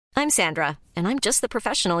I'm Sandra, and I'm just the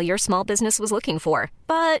professional your small business was looking for.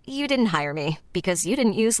 But you didn't hire me because you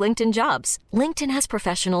didn't use LinkedIn Jobs. LinkedIn has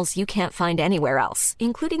professionals you can't find anywhere else,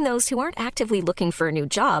 including those who aren't actively looking for a new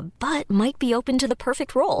job, but might be open to the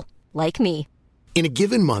perfect role, like me. In a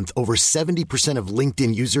given month, over 70% of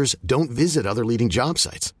LinkedIn users don't visit other leading job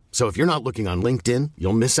sites. So if you're not looking on LinkedIn,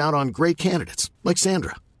 you'll miss out on great candidates like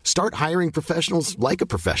Sandra. Start hiring professionals like a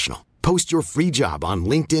professional. Post your free job on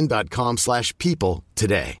linkedin.com/people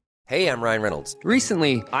today. Hey, I'm Ryan Reynolds.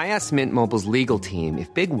 Recently, I asked Mint Mobile's legal team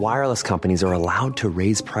if big wireless companies are allowed to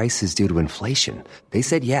raise prices due to inflation. They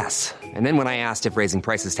said yes. And then when I asked if raising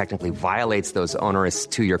prices technically violates those onerous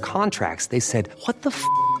two-year contracts, they said, "What the f***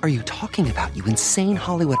 are you talking about, you insane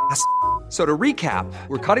Hollywood ass?" So to recap,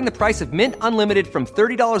 we're cutting the price of Mint Unlimited from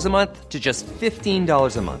 $30 a month to just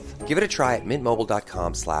 $15 a month. Give it a try at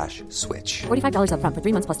mintmobile.com/switch. $45 up front for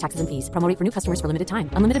 3 months plus taxes and fees. Promo rate for new customers for limited time.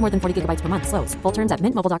 Unlimited more than 40 gigabytes per month. Slows full terms at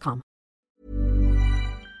mintmobile.com.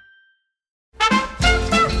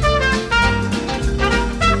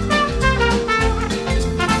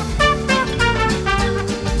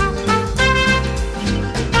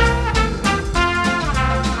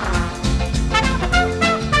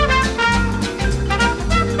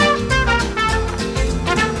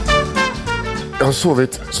 Jag har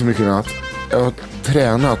sovit så mycket i natt. Jag har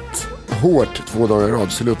tränat hårt 2 dagar i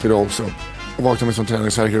rad. Så upp idag också. Och vaknade med som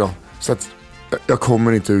träningsvärk idag. Så att jag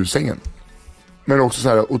kommer inte ur sängen. Men också så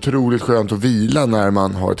här otroligt skönt att vila när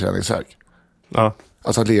man har träningsvärk. Ja.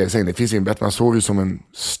 Alltså att ligga i sängen. Det finns ju bättre. Man sover ju som en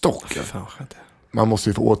stock. Fan, skönt. Man måste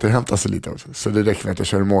ju få återhämta sig lite också. Så det räcker med att jag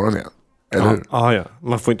kör imorgon igen. Eller hur? Ja.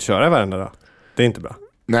 Man får inte köra varenda dag. Det är inte bra.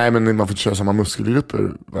 Nej, men man får inte köra samma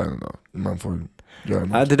muskelgrupper varenda dag. Man får göra något.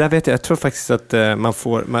 Ja, det där vet jag. Jag tror faktiskt att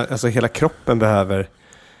alltså hela kroppen behöver...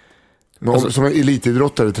 Men alltså, som en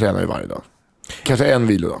elitidrottare tränar ju varje dag. Kanske en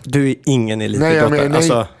vilodag. Du är ingen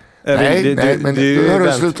elitidrottare. Nej,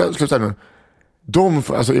 sluta nu.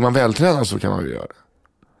 Alltså är man vältränad så kan man ju göra det.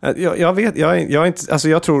 Jag vet, jag är inte, alltså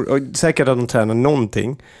jag tror säkert att de tränar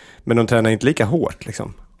någonting, men de tränar inte lika hårt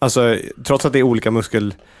liksom. Alltså trots att det är olika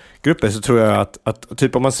muskelgrupper så tror jag att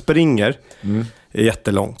typ om man springer är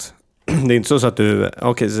jättelångt. Det är inte så att du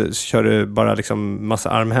så kör du bara liksom massa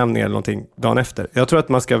armhävningar eller någonting dagen efter. Jag tror att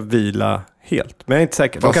man ska vila helt, men jag är inte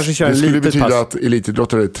säker. De kanske kör en liten pass. Det skulle betyda att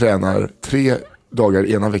elitidrottare tränar 3 dagar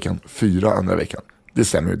ena veckan, 4 andra veckan. Det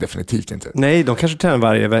stämmer ju definitivt inte. Nej, de kanske tränar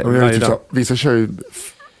varje dag. Så, vissa kör ju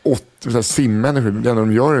 8 simmänniskor. Det enda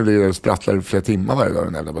de gör är att sprattlar flera timmar varje dag i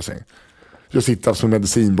en jävla bassäng. Jag sitter som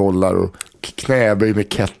medicinbollar och knäböj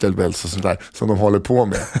med kettlebells och sånt där som de håller på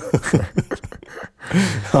med.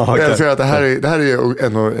 Ja, okay. Jag säger att det här är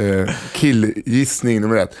ändå killgissning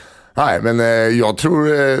nummer 1. Nej, men jag tror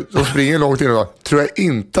de springer långt in idag. Tror jag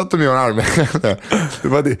inte att de gör armhävningar. Det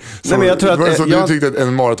var det. Så, men jag tror att du tyckte att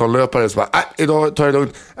en maratonlöpare så bara, idag tar jag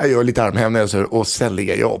lugnt. Jag gör lite armhävningar och sen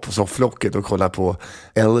ligger jag på sofflocket och kollar på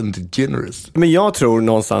Ellen DeGeneres. Men jag tror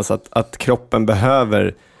någonstans att kroppen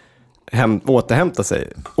behöver återhämta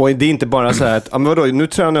sig. Och det är inte bara så här att vadå, nu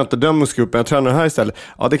tränar jag inte den muskelgruppen, jag tränar här istället.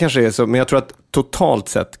 Ja, det kanske är så, men jag tror att totalt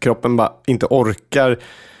sett kroppen bara inte orkar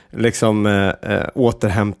liksom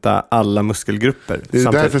återhämta alla muskelgrupper. Det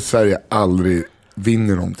är därför Sverige aldrig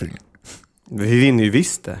vinner någonting. Vi vinner ju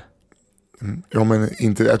visst det. Ja, men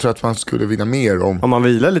inte, jag tror att man skulle vinna mer om man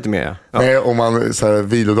vilar lite mer. Ja. Nej, om man så här,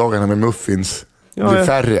 vilodagarna med muffins blir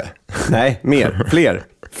färre. Nej,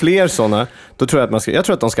 fler sådana. Då tror jag att jag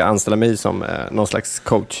tror att de ska anställa mig som någon slags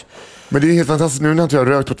coach. Men det är helt fantastiskt nu när jag har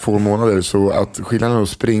rökt på 2 månader, så att skillnaden är att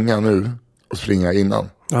springa nu och springa innan.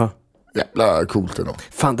 Ja. Jävla coolt ändå.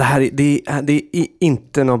 Fan, det är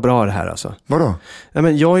inte något bra det här alltså. Vadå? Nej,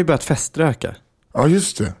 men jag har ju börjat feströka. Ja,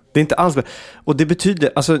 just det. Det är inte alls bra. Och det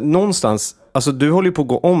betyder, alltså någonstans, alltså du håller ju på att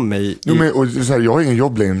gå om mig. Jo, men och så här, jag har ingen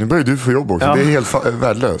jobb längre. Nu börjar du få jobb också. Ja. Det är helt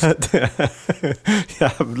värdelöst.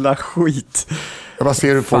 Jävla skit. Jag bara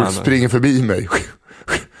ser hur folk springer förbi mig.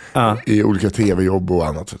 I olika tv-jobb och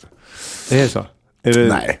annat. Det är så?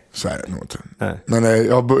 Nej, så är det nog inte. Men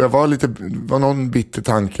jag var någon bitter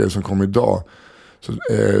tanke som kom idag. Så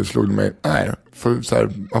slog det mig, så här,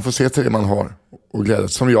 man får se till det man har och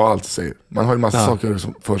glädjas, som jag alltid säger. Man har ju massa saker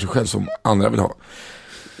för sig själv som andra vill ha.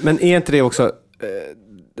 Men är inte det också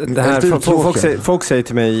det här, folk säger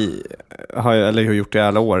till mig, har gjort det i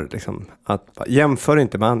alla år liksom, att jämför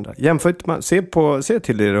inte med andra. Se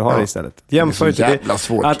till det du har istället. Jämför inte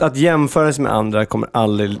det. Att jämföra sig med andra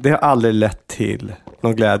det har aldrig lett till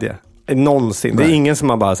någon glädje. Någonsin. Nej. Det är ingen som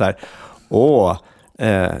har bara så här,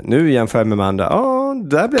 nu jämför jag med andra.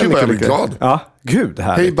 Där blir jag mycket glad. Ja, gud det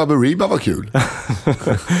här. Hej Baberiba, vad kul.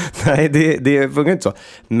 Nej, det funkar inte så.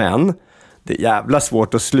 Men det är jävla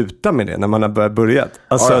svårt att sluta med det när man har börjat.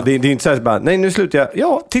 Alltså det är inte så här bara, nej nu slutar jag.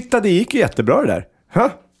 Ja, titta det gick ju jättebra det där.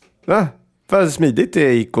 Va? Vad smidigt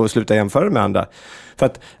det gick att sluta jämföra med andra. För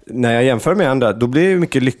att när jag jämför med andra, då blir jag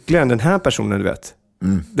mycket lyckligare än den här personen, du vet.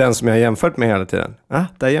 Den som jag har jämfört med hela tiden.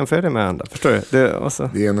 Där jämför jag med andra, förstår du?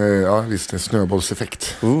 Det är en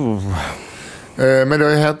snöbollseffekt. Men det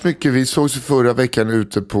har ju hänt mycket. Vi sågs förra veckan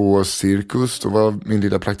ute på Cirkus. Då var min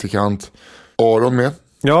lilla praktikant Aron med.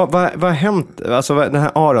 Ja, vad har hänt? Alltså den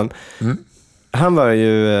här Aron, han var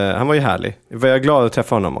ju härlig. Var jag glad att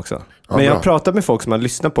träffa honom också. Ja, men jag har pratat med folk som har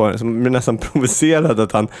lyssnat på det, som blir nästan provocerade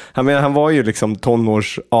att han var ju liksom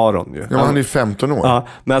tonårs Aron ju. Ja, han är 15 år. Ja,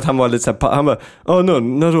 men att han var lite så här, han bara,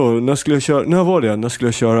 när skulle jag köra? När skulle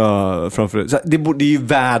jag köra framför dig? Det är ju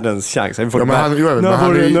världens chans. Det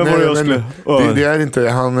är inte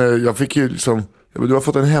jag fick ju liksom, du har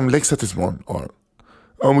fått en hemläxa till imorgon, Aron.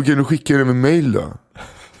 Ja, men kan du skicka det med mail då?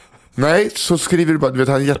 Nej, så skriver du bara, du vet,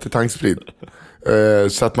 han är jättetanksprid.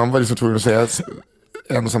 Så att man var liksom tvungen att säga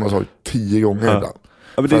en och samma sak 10 gånger ibland.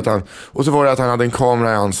 Ja, och så var det att han hade en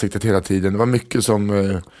kamera i ansiktet hela tiden. Det var mycket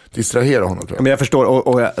som distraherade honom, tror jag. Men jag förstår,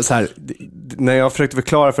 och så här, när jag försökte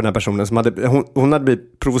förklara för den här personen som hon hade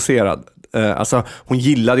blivit provocerad. Alltså, hon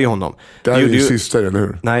gillade ju honom. Det här är ju syster, eller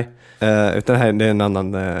hur? Nej, utan det är en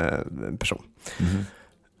annan person.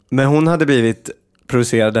 Men hon hade blivit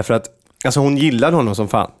provocerad därför att alltså hon gillade honom som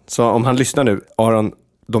fan. Så om han lyssnar nu, Aron,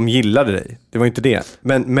 de gillade dig. Det var inte det.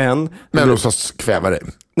 Men de sa kväva dig.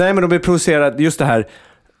 Nej, men de blev provocerade just det här.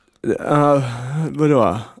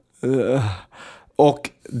 Vadå? Och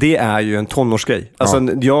det är ju en tonårsgrej. Alltså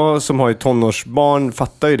jag som har ett tonårsbarn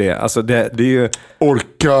fattar ju det. Alltså det är ju...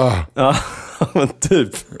 Orka! Ja, men typ.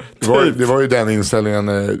 Det var ju den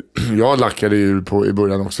inställningen jag lackade ju på i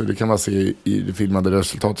början också. Det kan man se i det filmade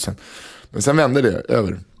resultatet sen. Men sen vände det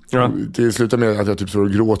över. Ja. Det slutar med att jag typ står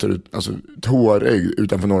och gråter alltså tårögd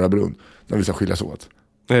utanför Norra Brunn när vi ska skiljas åt.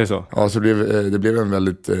 Det är så? Ja, så det blev en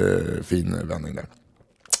väldigt fin vändning där.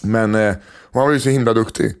 Men han var ju så himla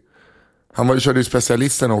duktig. Han körde ju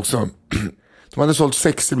specialisten också. De hade sålt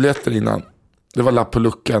 60 biljetter innan. Det var lapp på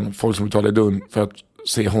luckan, folk som betalade dörren för att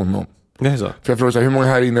se honom. Det är så? För jag frågade så här, hur många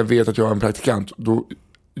här inne vet att jag är en praktikant? Då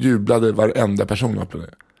jublade varenda person upp det.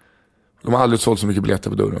 De har aldrig sålt så mycket biljetter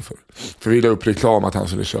på dörren för. För vi la upp reklam att han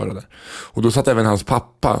skulle köra där. Och då satt även hans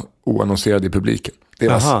pappa oannonserad i publiken. Det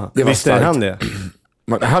var visste starkt. Han det?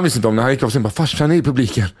 Han visste inte om det. Han gick av sig och bara, farsan är i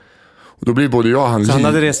publiken. Och då blir både jag och han... Så han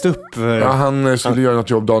hade rest upp? Ja, han skulle göra något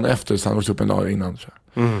jobb dagen efter, så han åkte upp en dag innan.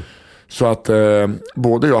 Så att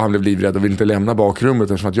både jag och han blev livrädd och ville inte lämna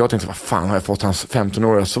bakrummet. Eftersom att jag tänkte, vad fan har jag fått hans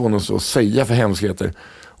 15-åriga son och så säga för hemskheter?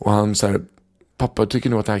 Och han så här, pappa, tycker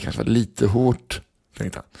nog att det här kanske var lite hårt,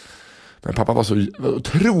 tänkte han. Men pappa var så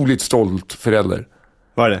otroligt stolt förälder.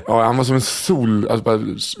 Var det? Ja, han var som en sol, alltså bara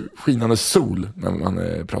skinande sol när man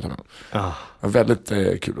pratade med honom. Det var väldigt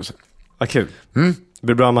kul att se. Vad kul. Det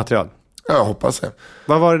blir bra material. Ja, jag hoppas det.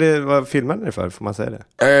 Vad filmade ni för, får man säga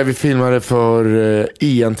det? Vi filmade för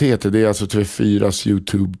ENT, det är alltså TV4s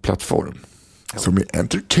YouTube-plattform. Som är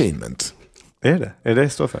entertainment. Är det? Är det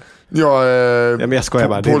står för? Ja, men jag skojar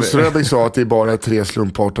bara. Paul Ströbeck sa att det är bara 3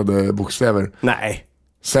 slumpartade bokstäver. Nej.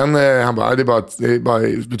 Sen han bara, det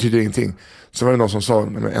betyder ingenting. Så var det någon som sa,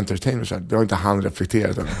 men entertainment, så här, det har inte han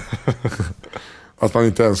reflekterat än. Att man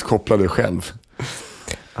inte ens kopplade själv.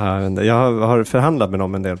 Jag har förhandlat med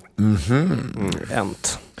dem en del.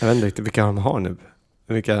 Ent. Jag vet inte riktigt vilka de har nu.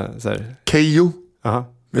 Vilka, så här... Keyyo. Aha.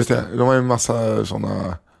 Visst det? De har ju en massa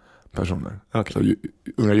sådana personer. Okay.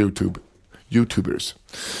 Så unga YouTubers.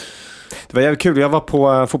 Det var jävligt kul. Jag var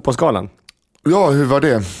på fotbollsgalan. Ja, hur var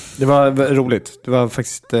det? Det var roligt. Det var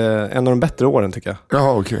faktiskt en av de bättre åren, tycker jag.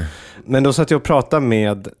 Jaha, okej. Okay. Men då satt jag och pratade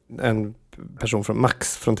med en person från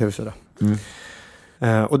Max från TV4.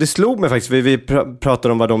 Och det slog mig faktiskt. Vi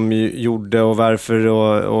pratade om vad de gjorde och varför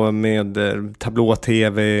och med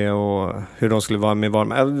tablå-tv och hur de skulle vara med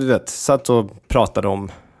varma. Jag vet, satt och pratade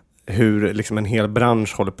om hur liksom en hel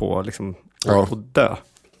bransch håller på liksom, att dö.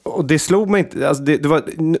 Och det slog mig inte, alltså det var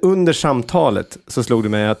under samtalet så slog det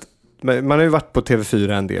mig att man har ju varit på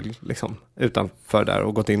TV4 en del liksom, utanför där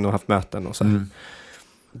och gått in och haft möten och så här.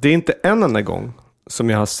 Det är inte en enda gång som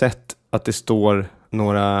jag har sett att det står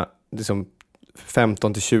några liksom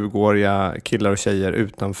 15-20-åriga killar och tjejer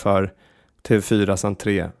utanför TV4s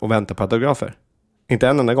entré och väntar på autografer. Inte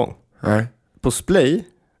en enda gång. Nej. På Splay,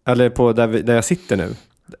 eller på där jag sitter nu,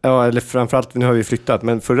 ja, eller framförallt, nu har vi flyttat,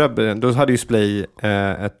 men förra då hade ju Splay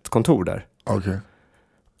ett kontor där. Okej.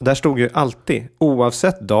 Där stod ju alltid,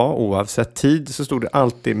 oavsett dag, oavsett tid, så stod det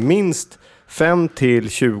alltid minst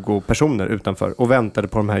 5-20 personer utanför och väntade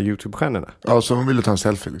på de här YouTube-stjärnorna. Ja, så de ville ta en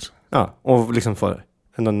selfie liksom. Ja, och liksom få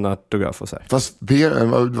än en autograf och så här. Fast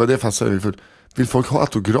vad det fastare för. Vill folk ha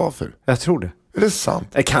autografer? Jag tror det. Är det sant?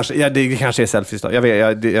 Det kanske är selfies då. Jag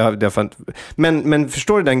vet, men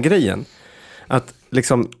förstår du den grejen? Att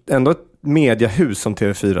liksom ändå ett mediahus som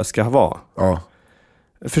TV4 ska vara. Ja.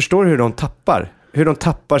 Förstår du hur de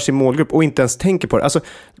tappar sin målgrupp och inte ens tänker på det. Alltså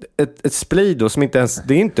ett Splay då som inte ens,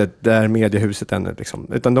 det är inte där mediehuset ännu liksom,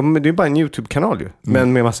 utan det är bara en YouTube-kanal ju,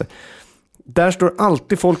 men med massor. Där står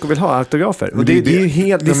alltid folk och vill ha autografer. Och det är ju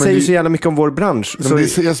helt, det säger så jävla mycket om vår bransch. Så det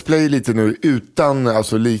ser Splay lite nu utan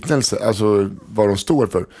alltså liknelse, alltså vad de står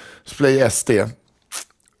för. Splay SD.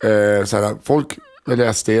 Så här, folk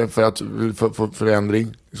väljer SD för att få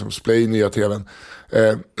förändring, liksom Splay, nya tvn.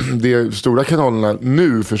 Det stora kanalerna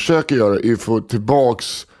nu försöker göra är att få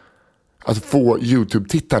tillbaks att få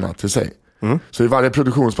YouTube-tittarna till sig. Så i varje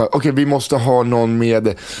produktionsplan, okej, vi måste ha någon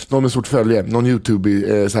med stort följe, någon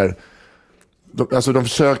YouTube så här. De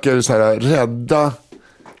försöker så här rädda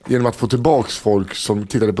genom att få tillbaks folk som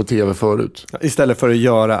tittade på tv förut. Istället för att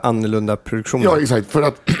göra annorlunda produktioner. Ja, exakt. För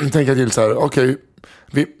att tänka till så här, okej,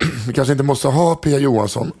 vi kanske inte måste ha P.A.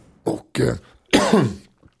 Johansson och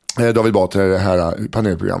David Batra i det här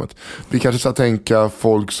panelprogrammet. Vi kanske ska tänka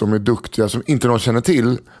folk som är duktiga, som inte någon känner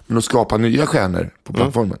till, men att skapa nya stjärnor på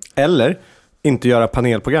plattformen. Eller inte göra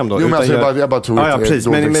panelprogram då. Jo, men alltså, jag bara tror ja, precis.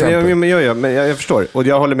 Men jag förstår. Och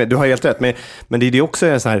jag håller med, du har helt rätt. Men det är det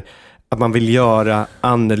också så här att man vill göra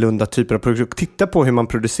annorlunda typer av produkter. Titta på hur man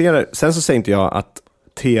producerar. Sen så säger inte jag att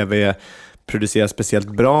tv producerar speciellt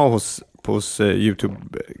bra hos YouTube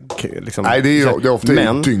liksom. Nej, det är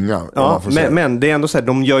ofta dynga. Ja, men det är ändå så här,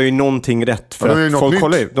 de gör ju någonting rätt för att folk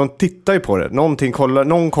kollar ut. De tittar ju på det.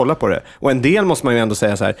 Någon kollar på det. Och en del måste man ju ändå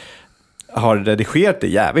säga så här, har redigerat det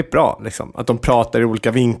jävligt bra liksom. Att de pratar i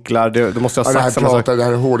olika vinklar. De måste ha sagt samma sak. Det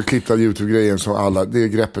här hårdklippta YouTube-grejen som alla, det är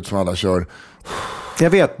greppet som alla kör. Jag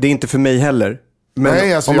vet, det är inte för mig heller. Men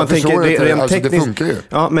nej, alltså, om man tänker det funkar ju.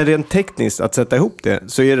 Ja, men rent tekniskt att sätta ihop det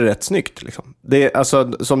så är det rätt snyggt liksom. Det är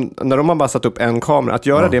alltså som när de har bara satt upp en kamera, att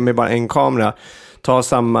göra det med bara en kamera, ta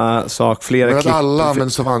samma sak, flera klipp. Men att alla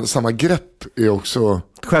använder samma grepp är också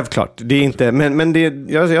självklart. Det är inte, men det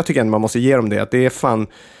jag tycker ändå man måste ge dem det, att det är fan,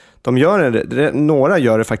 de gör det, några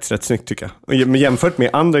gör det faktiskt rätt snyggt tycker jag. Och jämfört med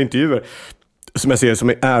andra intervjuer som jag ser som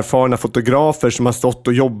är erfarna fotografer som har stått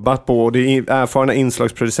och jobbat på, och det är erfarna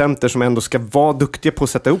inslagsproducenter som ändå ska vara duktiga på att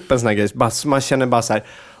sätta upp en sån här grej. Man känner bara så här,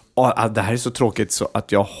 det här är så tråkigt så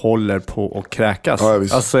att jag håller på att kräkas. Ja,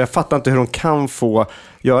 alltså jag fattar inte hur de kan få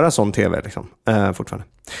göra sån tv liksom, fortfarande.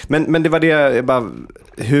 Men det var det, bara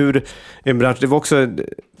hur en bransch, det var också,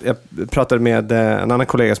 jag pratade med en annan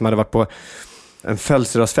kollega som hade varit på en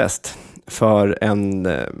födelsedagsfest för en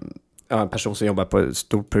person som jobbar på ett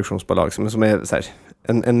stort produktionsbolag som är så här,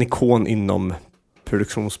 en ikon inom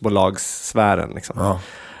produktionsbolagssfären liksom. Ja.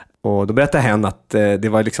 Och då berättade hen att det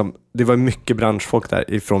var mycket branschfolk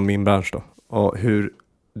där ifrån min bransch då, och hur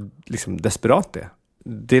liksom desperat det är.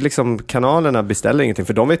 Det är liksom, kanalerna beställer ingenting,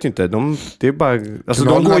 för de vet ju inte, det är bara, alltså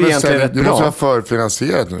de går egentligen rätt bra. Du måste vara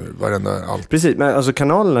förfinansierat nu, varenda allt. Precis, men alltså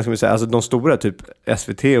kanalerna ska vi säga, alltså de stora typ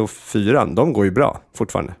SVT och 4, de går ju bra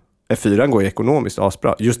fortfarande. 4 går ju ekonomiskt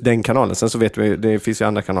asbra, just den kanalen. Sen så vet vi, det finns ju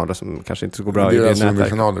andra kanaler som kanske inte går bra. Det är alltså nätverk.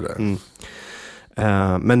 Kanaler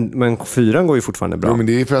där. Men 4 går ju fortfarande bra. Jo, men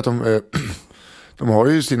det är för att de har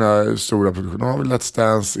ju sina stora produktioner. De har väl Let's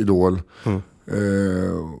Dance, Idol,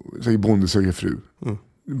 Bonde söker fru.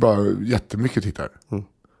 Bara jättemycket tittar.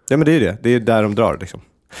 Ja, men det är det. Det är där de drar liksom.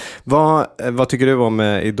 Vad tycker du om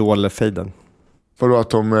Idol-fejden? Vadå, att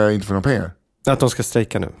de inte får några pengar? Att de ska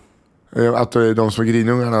strejka nu. Att de som är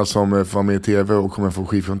grinungarna som får vara med i tv och kommer få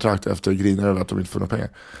skivkontrakt efter grinar över att de inte får några pengar.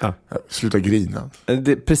 Ja. Sluta grina.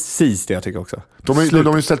 Det är precis det jag tycker också. De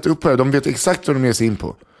har ju ställt upp på det. De vet exakt vad de ger sig in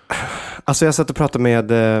på. Alltså jag satt och pratade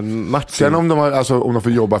med Martin. Sen om de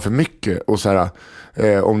får jobba för mycket och så här,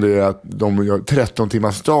 om det är att de gör 13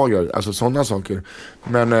 timmars dagar, alltså sådana saker.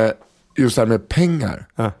 Men just det här med pengar.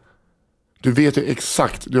 Ja. Du vet ju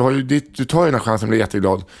exakt. Du tar ju den här chansen och blir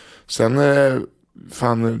jätteglad. Sen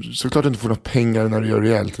såklart du inte får några pengar när du gör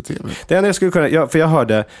reality-tv. Det enda jag skulle kunna, för jag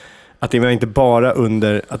hörde att det var inte bara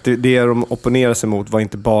under, att det de opponerade sig mot var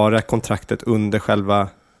inte bara kontraktet under själva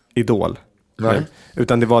Idol. Nej.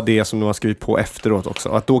 Utan det var det som de har skrivit på efteråt också.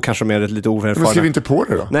 Och att då kanske de är lite oerfarna. Men skriv inte på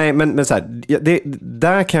det då? Nej, men så här,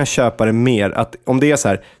 där kan jag köpa det mer. Att om det är så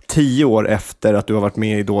här 10 år efter att du har varit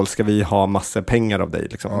med i Idol ska vi ha massa pengar av dig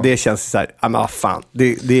liksom. Ja. Det känns så här, men fan,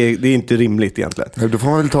 det är inte rimligt egentligen. Nej, då får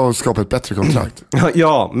man väl ta och skapa ett bättre kontrakt.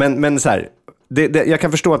 Ja, men så här, jag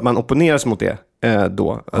kan förstå att man opponerar sig mot det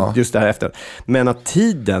då, just det här efter. Men att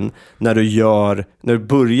tiden när du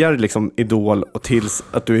börjar liksom Idol och tills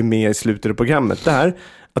att du är med i slutet av programmet där,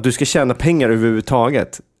 att du ska tjäna pengar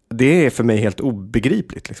överhuvudtaget. Det är för mig helt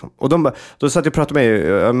obegripligt liksom. Och då satt jag och pratade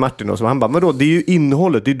med Martin och så han bara, vadå, det är ju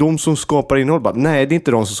innehållet, det är de som skapar innehållet. Bara, nej, det är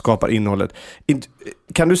inte de som skapar innehållet.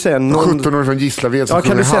 Kan du säga någon 17 år från Gislaved som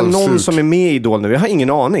kan du säga någon som är med i Idol nu? Jag har ingen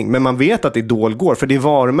aning, men man vet att Idol går, för det är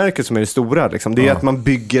varumärket som är det stora liksom. Det är att man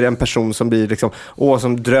bygger en person som blir liksom,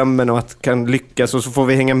 som drömmen och att kan lyckas, och så får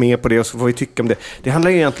vi hänga med på det och så får vi tycka om det. Det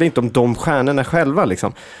handlar ju egentligen inte om de stjärnorna själva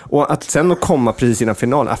liksom. Och att sen komma precis innan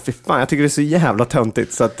final, fy fan, jag tycker det är så jävla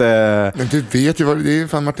töntigt så att Men du vet ju vad det är,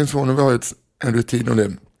 fan Martin Svåne, vi har en rutin om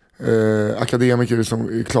det. Akademiker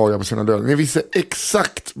som klagar på sina löner. Ni visste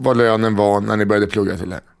exakt vad lönen var när ni började plugga till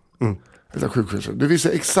det. Du visste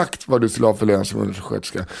exakt vad du skulle ha för lön som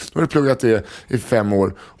undersköterska. Du hade pluggat det i 5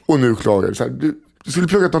 år och nu klagar du. Så här, du skulle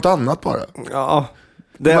pluggat något annat bara. Ja.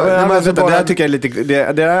 Det här tycker jag är lite,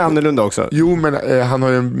 det är annorlunda också. Jo, men han har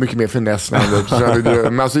ju mycket mer finess.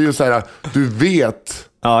 Men alltså just så här, du vet.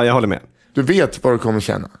 Ja, jag håller med. Du vet vad du kommer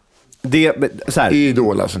känna. Det så här.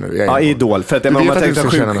 Idol alltså nu. Ja, Idol. För att om man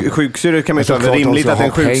tänker sjuksyrre kan man ju säga rimligt att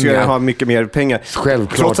en sjuksyrre har mycket mer pengar.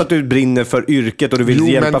 Självklart. Trots att du brinner för yrket och du vill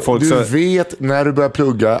hjälpa folk. Du vet när du börjar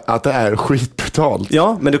plugga att det är skitbetalt.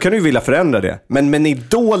 Ja, men då kan du ju vilja förändra det. Men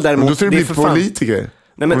Idol däremot... Men då ska du bli politiker. Nej,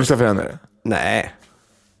 men, om du ska förändra det. Nej.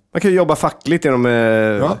 Man kan ju jobba fackligt genom...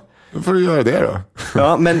 Ja. Då får du göra det då.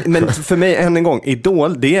 Ja, men för mig, än en gång,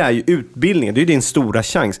 Idol, det är ju utbildningen. Det är ju din stora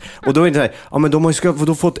chans. Och då är det så här, ja men de har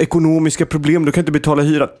ju fått ekonomiska problem, du kan inte betala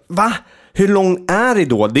hyran. Va? Hur lång är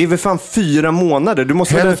Idol? Det är väl fan 4 månader. Du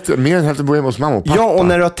måste mer än hälften börja hos mamma och pappa. Ja, och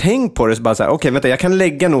när du har tänkt på det så bara så här, okej, vänta, jag kan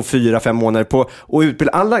lägga nog 4-5 månader på och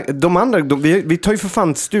utbilda alla. De andra, vi tar ju för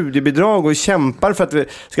fan studiebidrag och kämpar för att vi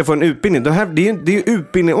ska få en utbildning. Det är ju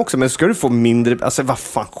utbildning också, men ska du få mindre, alltså vad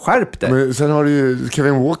fan, skärp det. Men sen har du ju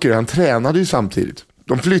Kevin Walker, han tränade ju samtidigt.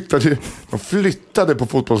 De flyttade på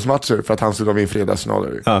fotbollsmatcher för att han skulle vara med i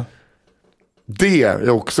fredagsfinaler. Ja. Det är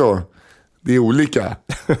också... Det är olika.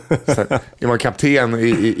 Så, är man kapten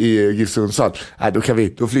i GIF Sundsvall,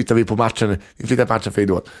 då flyttar vi på matchen. Vi flyttar matchen för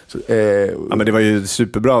Idol. Så, ja, men det var ju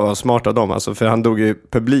superbra och smart av dem. Alltså, för han dog ju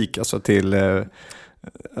publik alltså, till... det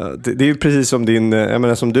är ju precis som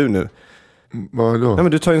som du nu. Vad då? Ja,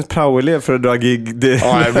 men du tar ju en praoelev för att dra gig.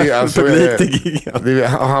 Publik till gig.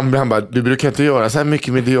 Han bara, du brukar inte göra så här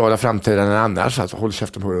mycket mediala framträdanden annars. Alltså, håll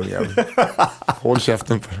käften på dig. Håll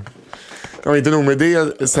käften på dig. Ja, inte nog med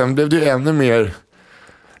det. Sen blev det ju ännu mer.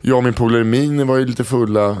 Jag och min polare Mini var ju lite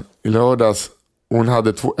fulla i lördags. Hon hade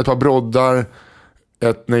ett par broddar,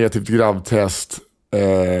 ett negativt grabbtest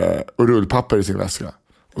och rullpapper i sin väska.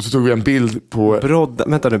 Och så tog vi en bild på... Broddar?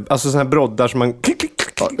 Vänta nu. Alltså sådana här broddar som man...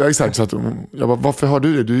 Ja, exakt. Så att jag bara, varför har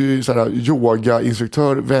du det? Du är ju såhär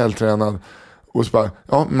yoga-instruktör, vältränad. Och så bara,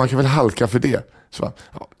 ja, man kan väl halka för det. Så bara,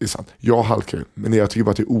 ja, det är sant. Jag halkar ju. Men jag tycker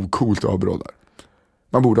bara att det är ocoolt att ha broddar.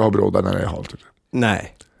 Man borde ha broddar när det är halt.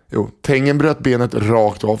 Nej. Jo, Tengen bröt benet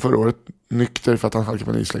rakt av förra året. Nykter för att han halkade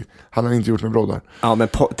på en islägg. Han har inte gjort med broddar. Ja, men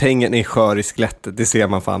Tengen är skör i skelettet. Det ser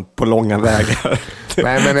man fan på långa vägar.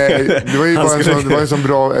 Nej, men det var ju bara en sån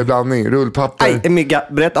bra blandning. Rullpapper. Aj, Migga,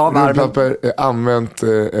 berätt av armen. Rullpapper, använt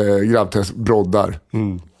grabbtest, broddar.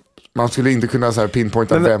 Man skulle inte kunna så här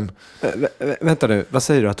pinpointa vem. Vänta nu, vad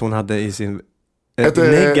säger du att hon hade i sin... Ett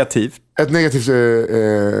negativt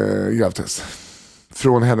grabbtest.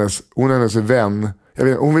 Från hennes vän.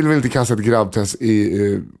 Hon vill väl inte kasta ett grabbtest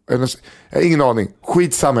i ingen aning.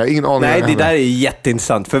 Skitsamma, ingen aning. Nej, det där är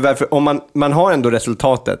jätteintressant. För varför, om man har ändå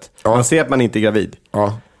resultatet. Ja. Man ser att man inte är gravid.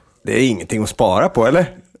 Ja. Det är ingenting att spara på,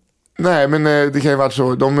 eller? Nej, men det kan ju varit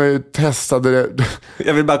så. De testade det.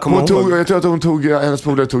 Jag vill bara komma ihåg. Jag tror att hennes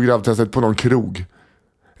polare tog grabbtestet på någon krog.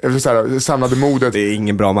 Efter så här, samlade modet. Det är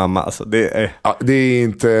ingen bra mamma alltså. Det är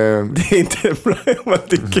inte bra.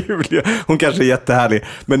 Det är kul. Hon kanske är jättehärlig,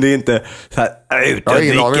 men det är inte så här ut och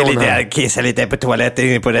dricka lite, kissa lite på toaletten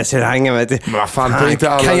inne på restaurangen. Men vad fan, inte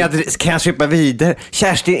alla... kan jag slippa vidare?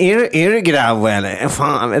 Kerstin, är du grav eller?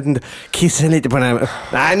 Fan, kissa lite på den här.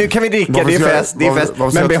 Nej, nu kan vi dricka. Det är fest.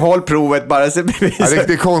 Men behåll provet bara.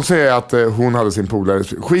 Det konstiga är att hon hade sin polare.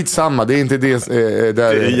 Skitsamma, det är inte det där.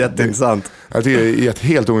 Det är jätteintressant. Jag tycker det är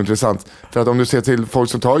helt ointressant. För att om du ser till folk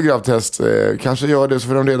som tar grabbtest, kanske gör det så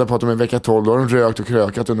får de reda på att de är vecka 12. Då har de rökt och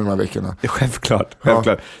krökat under de här veckorna. Självklart. Ja,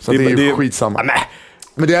 så det är ju skitsamma.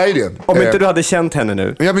 Men det är ju det. Om inte du hade känt henne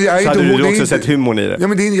nu, ja, men så hade du också sett humorn i det. Ja,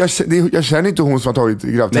 men jag känner inte hon som har tagit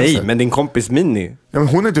grabbtest. Nej, men din kompis Mini. Ja, men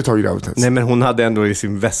hon har inte tagit grabbtest. Nej, men hon hade ändå i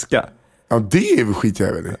sin väska. Ja, det är väl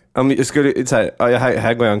skitjävligt. Jag skulle så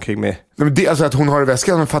här går jag omkring med. Nej, men det, alltså att hon har i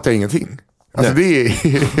väskan, man fattar ingenting. Alltså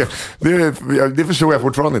det förstår jag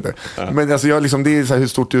fortfarande inte. Men alltså jag liksom, det är så här, hur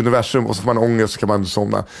stort är universum, och så får man ångest så kan man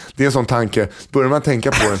somna. Det är en sån tanke. Börjar man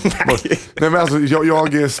tänka på den. Nej, men alltså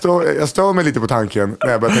jag stör mig lite på tanken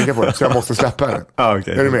när jag börjar tänka på den, så jag måste släppa den.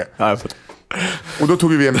 Okay. Är du med? Ja, och då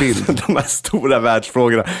tog vi en bild. De här stora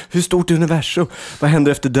världsfrågorna. Hur stort är universum? Vad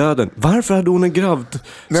händer efter döden? Varför hade hon en grav?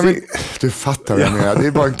 Nej, men du fattar vad jag menar. Det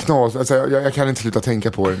är bara en knas. Alltså, jag kan inte sluta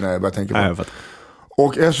tänka på det när jag börjar tänka på det.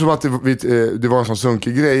 Och eftersom att det var en sån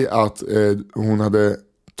sunkig grej att hon hade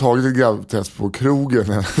tagit ett gravtest på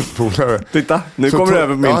krogen. Titta, nu kommer du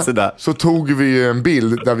över min sida. Så tog vi en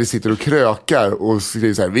bild där vi sitter och krökar och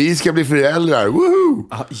skriver så här: vi ska bli föräldrar,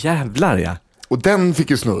 woohoo! Jävlar ja. Och den fick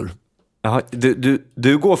ju snurr. Ja,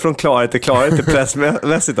 du går från klarhet till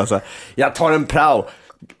pressmässigt alltså. Jag tar en prao.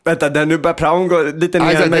 Vänta, där nu börjar praon gå lite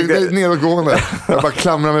ner. Nedåtgående. Jag bara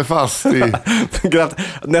klamrar mig fast i...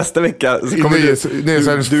 Nästa vecka så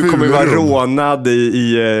kommer du kommer vara rånad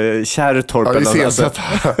i Kärrtorp.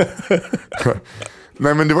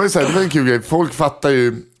 Nej, men det var ju så här, det var en kul grej. Folk fattar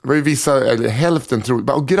ju, det var ju vissa, eller hälften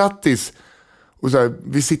tror, och grattis. Och så här,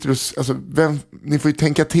 vi sitter och, alltså, ni får ju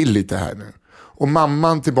tänka till lite här nu. Och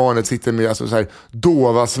mamman till barnet sitter med alltså, så här,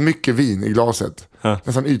 dova så mycket vin i glaset.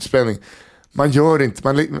 Nästan ytspänning. Man gör inte,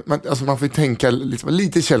 man får ju tänka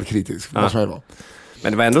lite källkritisk.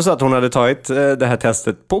 Men det var ändå så att hon hade tagit det här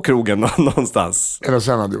testet på krogen någonstans. Hennes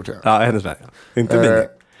vän hade gjort det. Ja, hennes vän. Inte min.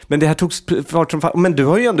 Men det här togs fart som fan. Men du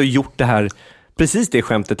har ju ändå gjort det här, precis det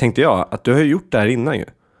skämtet tänkte jag, att du har ju gjort det här innan ju.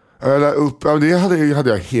 Det hade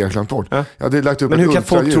jag helt glömt bort. Jag hade lagt upp. Men hur kan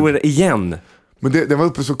folk tro det igen? Men det var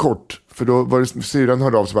uppe så kort. För då var det syrran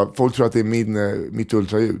hörde av sig. Folk tror att det är mitt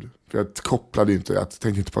ultraljud. För jag kopplade inte. Jag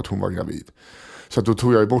tänkte inte på att hon var gravid. Så att då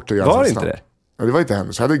tog jag bort det ganska snabbt. Var det inte det? Ja, det var inte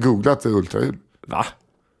henne. Så jag hade googlat ultraljud. Va?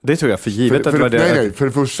 Det tror jag för givet att det var det. Nej, för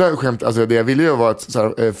det första skämt, alltså det jag ville ju vara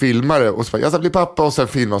ett filmare och så bara, jag ska bli pappa och sen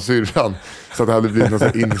filma syrran. Så att det hade blivit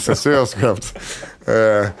något incestiöst skämt.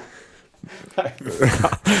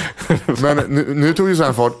 Men nu tog det så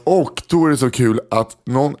här fart. Och då är det så kul att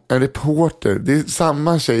en reporter, det är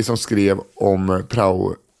samma tjej som skrev om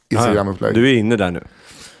prao Instagram-upplägg. Du är inne där nu.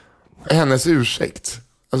 Hennes ursäkt.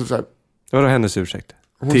 Alltså så här, vad var hennes ursäkt?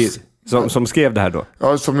 Som skrev det här då?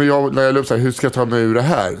 Ja, som när jag la upp så här, hur ska jag ta mig ur det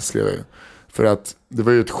här, skrev jag. För att det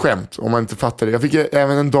var ju ett skämt, om man inte fattar det. Jag fick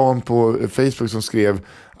även en dam på Facebook som skrev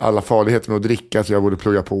alla farligheter med att dricka, så jag borde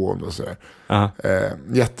plugga på om det och sådär.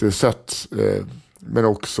 Jättesött. Men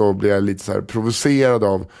också blev jag lite så här provocerad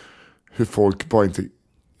av hur folk bara inte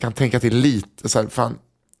kan tänka till lite. Så här, fan,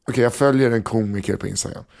 okej, jag följer en komiker på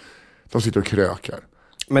Instagram. De sitter och krökar.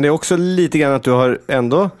 Men det är också lite grann att du har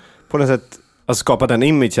ändå på något sätt skapat den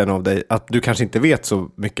imagen av dig att du kanske inte vet så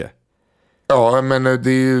mycket. Ja, men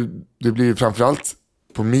det blir framförallt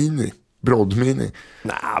på Brodd-mini.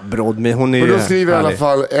 Brodd-mini, hon är. Och då skriver i alla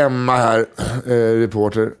fall Emma här,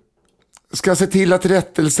 reporter. Ska se till att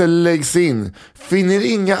rättelse läggs in.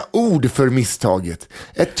 Finner inga ord för misstaget.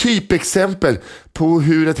 Ett typexempel på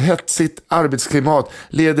hur ett hetsigt arbetsklimat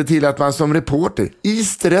leder till att man som reporter i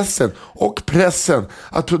stressen och pressen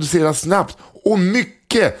att producera snabbt och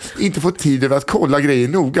mycket inte får tid över att kolla grejer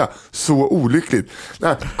noga. Så olyckligt.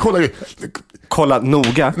 Nej, kolla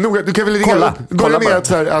noga. Du kan väl ringa upp. Kolla ner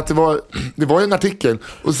så här, att det var en artikel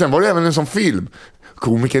och sen var det även en sån film.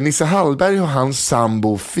 Komikern Nisse Hallberg och hans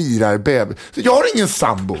sambo firar bebis. Jag har ingen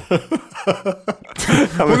sambo.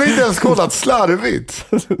 Hon har inte ens kollat slarvigt.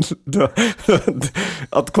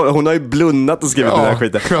 Hon har ju blundat och skrivit den här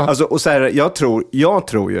skiten. Ja. Alltså, och så här, jag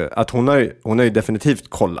tror ju att hon har ju definitivt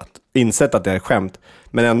kollat. Insett att det är skämt.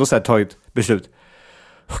 Men ändå så här tagit beslut.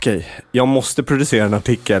 Okej, jag måste producera en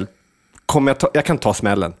artikel. Jag kan ta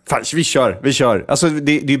smällen. Fan, vi kör. Alltså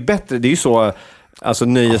det är ju bättre, det är ju så. Alltså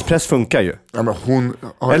nöjespress funkar ju. Ja, men hon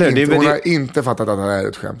har inte fattat att det här är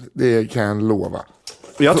ett skämt. Det kan jag lova.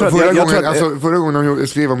 Förra gången jag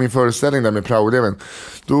skrev om min föreställning där med prao-eleven,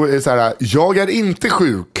 då är det så här: jag är inte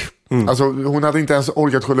sjuk. Alltså hon hade inte ens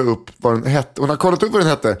orkat kolla upp vad den hette. Hon har kollat upp vad den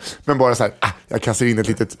hette, men bara så här, jag kastar in ett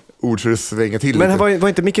litet ord så det svänger till men lite. Men var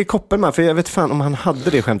inte Micke Kopperman, för jag vet fan om han hade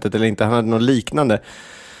det skämtet eller inte. Han hade något liknande.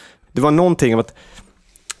 Det var någonting om att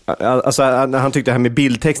alltså, han tyckte det här med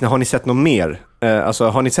bildtexten, har ni sett något mer? Alltså,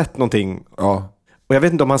 har ni sett någonting? Ja. Och jag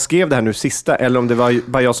vet inte om han skrev det här nu sista eller om det var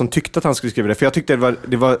bara jag som tyckte att han skulle skriva det. För jag tyckte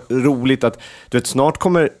det var roligt att snart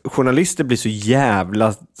kommer journalister bli så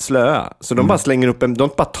jävla slöa. Så de bara slänger upp de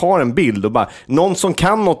bara tar en bild och bara, någon som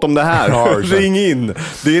kan något om det här, ring in.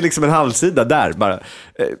 Det är liksom en halvsida där bara.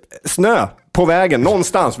 Snö på vägen,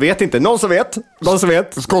 någonstans, vet inte. Någon som vet?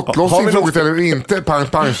 Skottlossning frågat eller inte,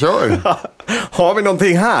 pang, kör. Har vi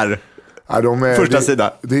någonting här? Ja, Första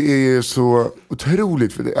sida. Det är så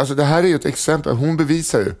otroligt. För det. Alltså det här är ju ett exempel. Hon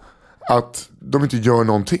bevisar ju att de inte gör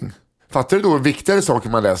någonting. Fattar du då viktigare saker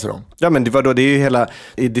man läser om? Ja, men det är ju hela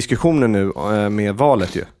i diskussionen nu med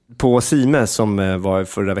valet ju. På Sime som var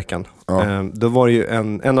förra veckan. Ja. Då var det ju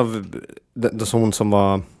en av hon som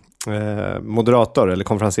var moderator eller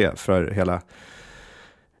konferencier för hela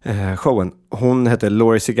showen. Hon heter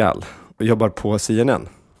Laurie Segal och jobbar på CNN.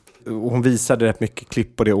 Hon visade rätt mycket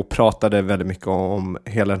klipp på det och pratade väldigt mycket om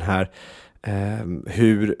hela den här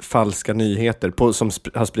hur falska nyheter som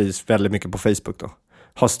har spridits väldigt mycket på Facebook då,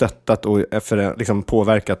 har stöttat och liksom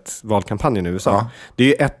påverkat valkampanjen i USA. Ja. Det är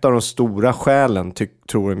ju ett av de stora skälen,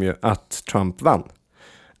 tror de ju, att Trump vann.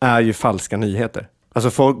 Är ju falska nyheter.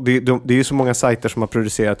 Alltså det är ju så många sajter som har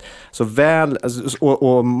producerat så väl,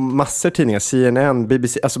 och massor tidningar, CNN,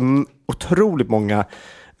 BBC, alltså otroligt många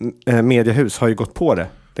mediehus har ju gått på det.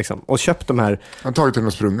 Liksom, och köpt de här... Han har tagit den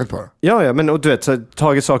och sprungit på det. Ja, men och du vet, så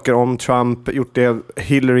tagit saker om Trump, gjort det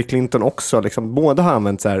Hillary Clinton också. Liksom, båda har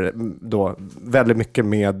använt så här, då, väldigt mycket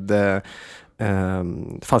med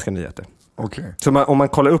falska nyheter. Okay. Så om man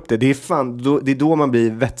kollar upp det, det är då man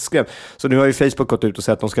blir vettskrämd. Så nu har ju Facebook gått ut och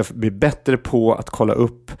sagt att de ska bli bättre på att kolla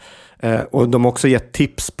upp. Och de har också gett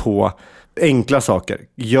tips på enkla saker.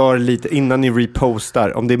 Gör lite innan ni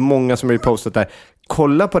repostar. Om det är många som har repostat där,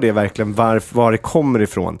 kolla på det verkligen, var det kommer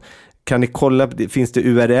ifrån. Kan ni kolla, finns det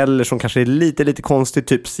URL som kanske är lite konstigt,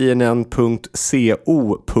 typ cnn.co.bg.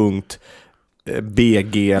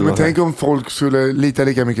 Men tänk om folk skulle lita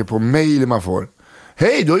lika mycket på mejl man får.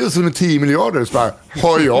 Hej, du har just vunnit 10 miljarder. Så bara,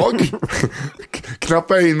 har jag?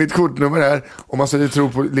 Knappar in mitt kortnummer här. Och man säger tro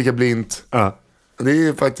på lika blint. Det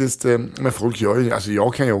är faktiskt, men folk gör ju, alltså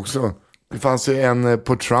jag kan ju också. Det fanns ju en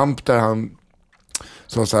på Trump där han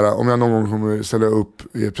sa så här: om jag någon gång kommer ställa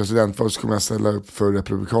upp i ett presidentval så kommer jag ställa upp för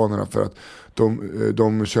republikanerna, för att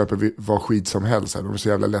de köper vad skit som helst. De är så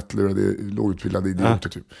jävla lättlurade, lågutbildade idioter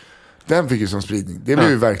typ. Den fick ju som spridning. Det blev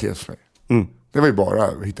ju verklighet för mig. Det var ju bara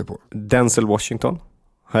att hitta på. Denzel Washington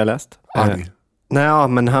har jag läst. Nej,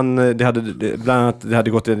 men det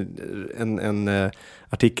hade gått en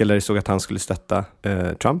artikel där det såg att han skulle stötta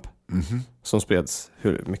Trump. Som spreds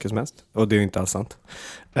hur mycket som helst. Och det är ju inte alls sant.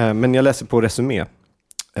 Men jag läser på Resumé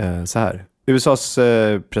så här. USAs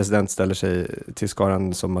president ställer sig till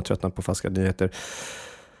skaran som har tröttnat på falska nyheter.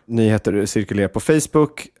 Nyheter cirkulerar på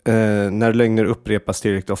Facebook. När lögner upprepas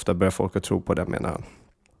tillräckligt ofta börjar folk att tro på det, menar han.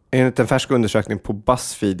 Enligt en färsk undersökning på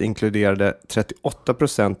BuzzFeed inkluderade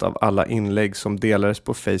 38% av alla inlägg som delades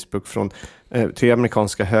på Facebook från 3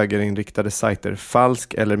 amerikanska högerinriktade sajter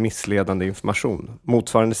falsk eller missledande information.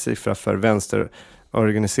 Motsvarande siffra för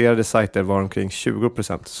vänsterorganiserade sajter var omkring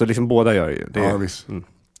 20%. Så liksom båda gör ju det. Ja, visst.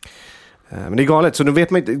 Men det är galet, så då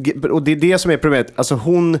vet man inte, och det är det som är problemet. Alltså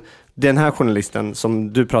den här journalisten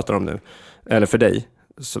som du pratar om nu, eller för dig,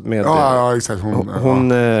 med, ja, exakt.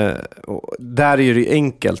 Där är det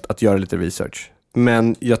enkelt att göra lite research.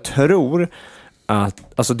 Men jag tror att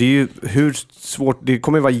alltså det är ju hur svårt, det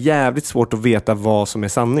kommer vara jävligt svårt att veta vad som är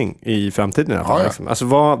sanning i framtiden. Liksom. Alltså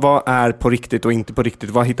vad är på riktigt och inte på riktigt,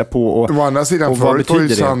 vad hittar på och å andra sidan, och vad betyder var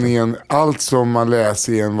ju sanningen allt som man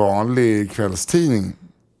läser i en vanlig kvällstidning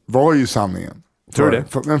var ju sanningen. Tror du det?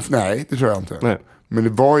 Nej, det tror jag inte. Nej. Men det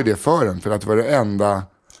var ju det för en, för att det var det enda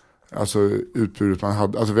utbudet man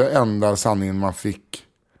hade, alltså det var enda sanningen man fick,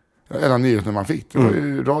 enda nyheten man fick. Det var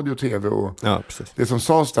ju radio, tv och det som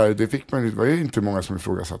sades där, det fick man ju, det var ju inte många som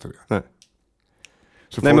ifrågasatte det. Nej.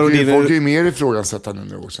 Så folk är ju mer ifrågasättande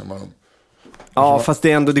nu också än vad de... Ja, fast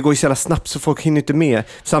det går ju så jävla snabbt så folk hinner inte med.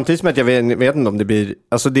 Samtidigt som att jag vet inte om det blir,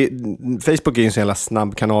 alltså Facebook är ju en så jävla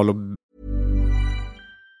snabb kanal och...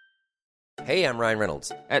 Hey, I'm Ryan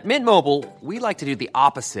Reynolds. At Mint Mobile, we like to do the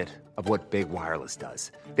opposite of what Big Wireless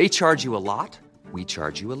does. They charge you a lot, we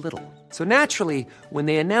charge you a little. So naturally, when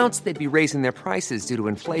they announced they'd be raising their prices due to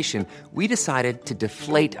inflation, we decided to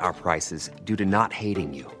deflate our prices due to not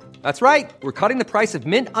hating you. That's right. We're cutting the price of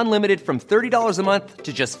Mint Unlimited from $30 a month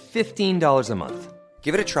to just $15 a month.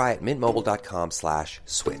 Give it a try at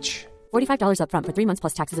mintmobile.com/switch. $45 up front for 3 months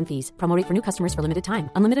plus taxes and fees. Promo rate for new customers for limited time.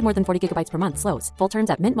 Unlimited more than 40 gigabytes per month. Slows full terms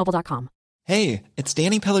at mintmobile.com. Hey, it's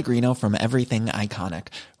Danny Pellegrino from Everything Iconic.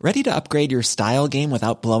 Ready to upgrade your style game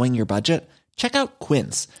without blowing your budget? Check out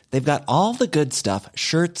Quince. They've got all the good stuff,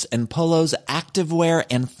 shirts and polos, activewear,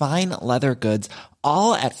 and fine leather goods,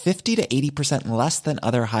 all at 50 to 80% less than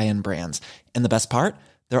other high-end brands. And the best part?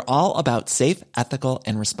 They're all about safe, ethical,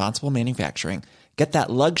 and responsible manufacturing. Get that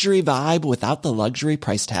luxury vibe without the luxury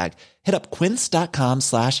price tag. Hit up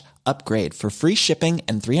quince.com/upgrade for free shipping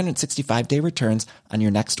and 365-day returns on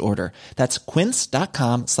your next order. That's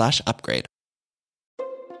quince.com/upgrade.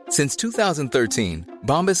 Since 2013,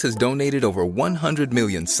 Bombas has donated over 100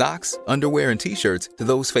 million socks, underwear, and T-shirts to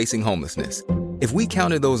those facing homelessness. If we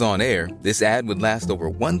counted those on air, this ad would last over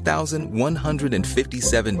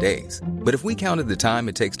 1,157 days. But if we counted the time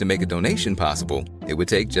it takes to make a donation possible, it would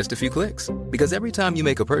take just a few clicks. Because every time you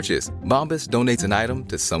make a purchase, Bombas donates an item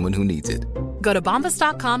to someone who needs it. Go to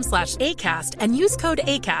bombas.com/ACAST and use code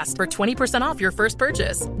ACAST for 20% off your first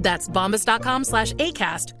purchase. That's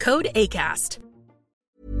bombas.com/ACAST, code ACAST.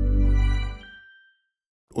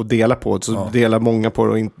 Och dela på det, så delar många på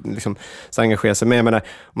det och liksom, så engagerar sig med. Jag menar, om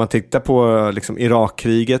man tittar på liksom,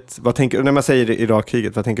 Irakkriget, när man säger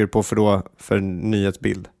Irakkriget, vad tänker du på för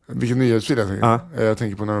nyhetsbild? Vilken nyhetsbild jag tänker? Jag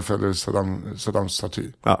tänker på när de fällde Saddams staty.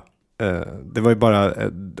 Ja, det var ju bara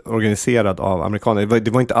organiserad av amerikaner.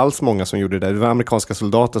 Det var inte alls många som gjorde det. Det var amerikanska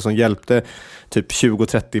soldater som hjälpte typ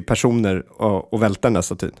 20-30 personer att välta den där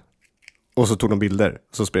statyn. Och så tog de bilder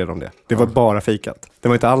och så spred de det. Det var bara fejkat. Det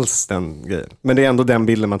var inte alls den grejen. Men det är ändå den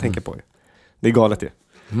bilden man tänker på. Det är galet ju.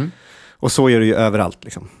 Och så är det ju överallt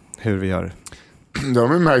liksom. Hur vi gör. Det har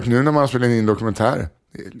man märkt nu när man spelar in dokumentär.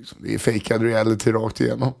 Det är fejkad reality rakt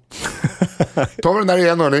igenom. Ta den där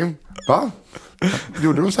igen, hörni. Va?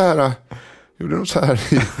 Gjorde de så här? Ja.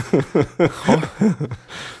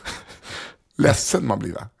 Ledsen man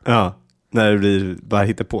blir, va? Ja, när det blir bara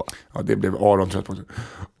hitta på. Ja, det blev Aron trött på.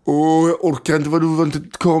 Jag orkar inte, vad du var inte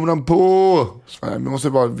kameran på.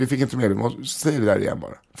 Vi fick inte med det. Vi måste säga det där igen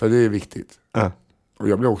bara. För det är viktigt. Och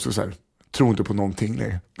jag blir också så här, tror inte på någonting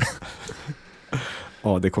längre.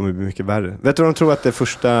 Ja, det kommer bli mycket värre. Vet du vad de tror att det är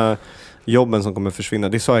första jobben som kommer försvinna?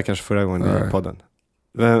 Det sa jag kanske förra gången i podden.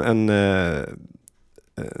 En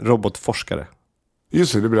robotforskare.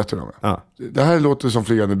 Just det berättade de. Ja. Det här låter som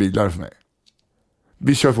flygande bilar för mig.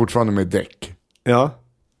 Vi kör fortfarande med däck. Ja.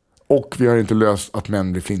 Och vi har inte löst att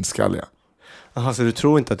män blir finskalliga. Jaha, så du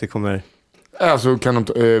tror inte att det kommer... Alltså kan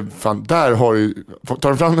de... där har du... Tar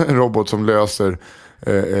de fram en robot som löser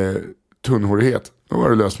tunnhårighet, då har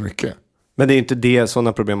du löst mycket. Men det är inte det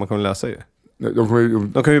sådana problem man kommer lösa ju.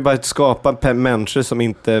 De kan ju bara skapa människor som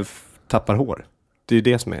inte tappar hår. Det är ju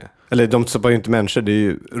det som är... Eller de skapar ju inte människor, det är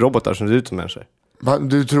ju robotar som ser ut som människor.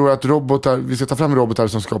 Du tror att vi ska ta fram robotar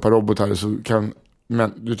som skapar robotar, så kan...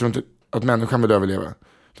 Du tror inte att människan vill överleva?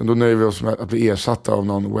 Då nöjer vi oss med att bli ersatta av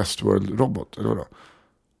någon Westworld-robot, eller då?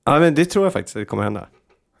 Ja, men det tror jag faktiskt att det kommer hända.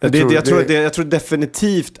 Jag tror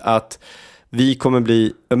definitivt att vi kommer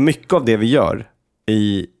bli... Mycket av det vi gör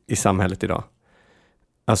i samhället idag,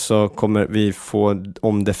 alltså kommer vi få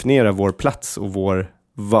omdefiniera vår plats och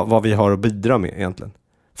vad vi har att bidra med egentligen.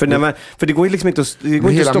 För det går ju liksom inte att stoppa. Det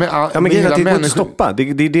går inte att stoppa. Det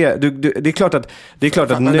är klart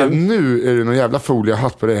att nu är det någon jävla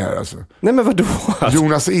foliehatt på det här alltså. Nej, men vadå?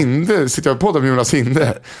 Jonas Inde, sitter jag på podd om Jonas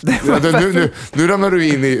Inde? Nu ramlar du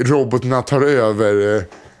in i robotarna tar över.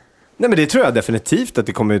 Nej, men det tror jag definitivt att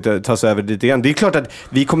det kommer att tas över lite grann. Det är klart att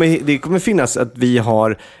det kommer finnas att vi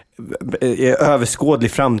har i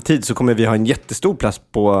överskådlig framtid så kommer vi ha en jättestor plats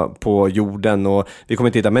på jorden och vi kommer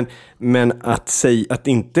titta, men att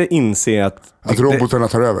inte inse att robotarna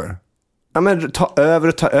tar över. Ja, men ta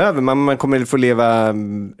över. Man kommer få leva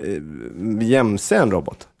jämse en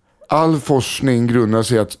robot. All forskning grundar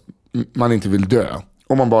sig att man inte vill dö.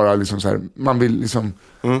 Om man bara liksom så här, man vill liksom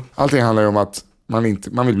allting handlar ju om att man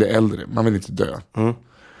vill bli äldre, man vill inte dö.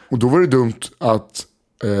 Och då var det dumt att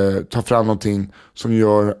ta fram någonting som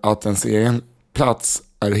gör att ens egen plats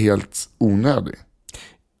är helt onödig.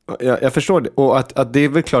 Jag förstår det. Och att det är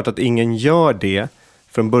väl klart att ingen gör det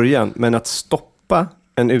från början, men att stoppa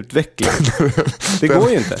en utveckling det går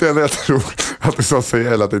ju inte. Det enda jag tror att du så säger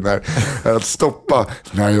hela tiden är att stoppa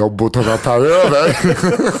när robotarna tar över.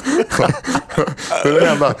 Det är det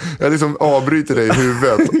enda. Jag liksom avbryter dig i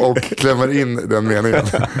huvudet och klämmer in den meningen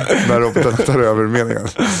när robotarna tar över meningen.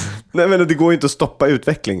 Nej, men det går ju inte att stoppa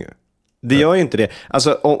utvecklingen. Det gör ju inte det.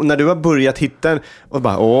 Alltså, när du har börjat hitta och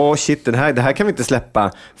bara, shit, det här kan vi inte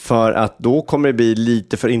släppa för att då kommer det bli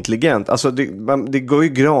lite för intelligent. Alltså, det går ju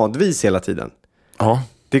gradvis hela tiden. Ja.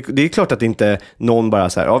 Det är klart att inte någon bara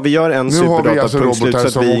så här, vi gör en superdata. Nu har vi alltså robotar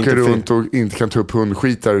som åker runt och inte kan ta upp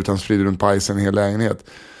hundskitar utan sprider runt bajsen i hela lägenhet.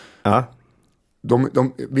 Ja. Det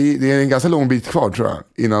är en ganska lång bit kvar, tror jag,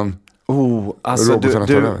 innan robotarna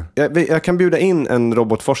tar över. Jag kan bjuda in en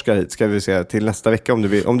robotforskare hit, ska vi se, till nästa vecka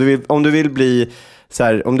om du vill bli så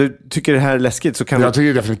här, om du tycker det här är läskigt så kan jag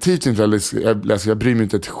tycker definitivt inte läskigt. Jag bryr mig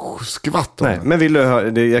inte ett skvatt om det. Men vill du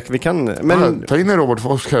höra det, vi kan ta in en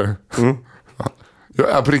robotforskare.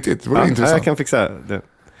 Ja, på riktigt, det var intressant. Jag kan fixa det.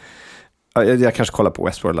 Jag kanske kollar på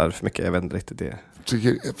Westworld där för mycket, jag vet inte riktigt det.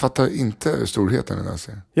 Jag fattar inte storheten i den här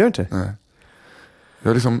serien. Gör inte? Nej.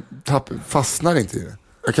 Jag liksom fastnar inte i det.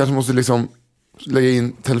 Jag kanske måste liksom lägga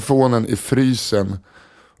in telefonen i frysen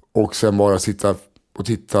och sen bara sitta och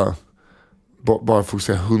titta. Bara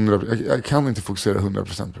fokusera 100%. Jag kan inte fokusera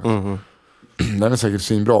 100% på det. Den är säkert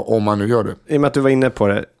svinbra om man nu gör det. I och med att du var inne på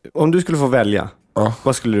det. Om du skulle få välja,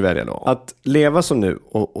 vad skulle du välja då? Att leva som nu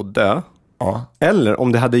och dö? Ja. Eller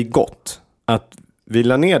om det hade gått att vi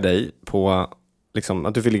la ner dig på, liksom,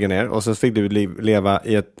 att du fick ligga ner och så fick du leva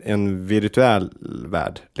i en virtuell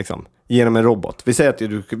värld, liksom, genom en robot. Vi säger att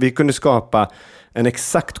vi kunde skapa en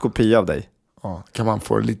exakt kopia av dig. Ja, kan man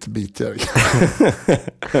få det lite bitigare?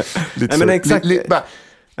 Nej, men exakt.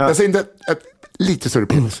 Jag säger inte lite större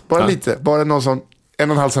penis. Bara lite. Bara någon som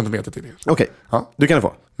 1,5 centimeter till. Okej, du kan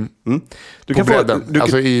få. Du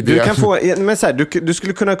kan få. Men så här, du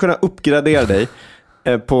skulle kunna uppgradera dig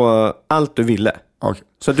på allt du ville. Okay.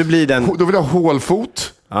 Så du blir den. Då vill jag ha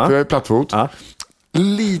hålfot. För jag är plattfot.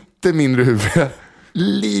 Lite mindre huvud.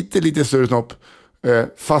 Lite större snopp.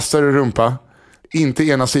 Fastare rumpa. Inte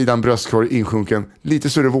ena sidan bröstkorg insjunken. Lite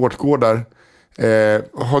större vårtgårdar.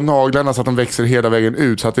 Ha naglarna så att de växer hela vägen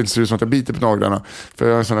ut, så att det inte ser ut som att jag biter på naglarna, för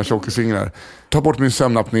jag har sådana tjockisfingrar. Ta bort min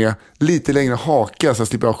sömnapné. Lite längre haka så jag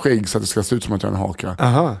slipper ha skägg, så att det ska se ut som att jag har en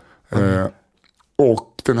haka.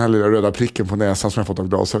 Och den här lilla röda pricken på näsan som jag fått av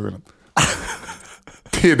glasögonen.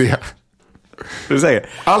 Det är det. Du säger.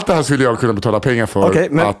 Allt det här skulle jag kunna betala pengar för. Okej,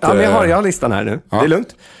 men jag har listan här nu. Det är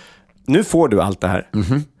lugnt. Nu får du allt det här.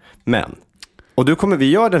 Men, och vi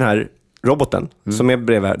gör den här roboten som är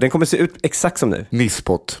bredvid här. Den kommer se ut exakt som nu.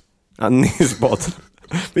 Nispot. Ja, Nispot.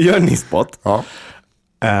 Vi gör Nispot. Ja.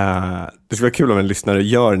 Det skulle vara kul om en lyssnare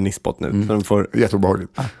gör Nispot nu. Så de får.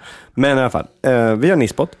 Jätteobehagligt. Men i alla fall, vi gör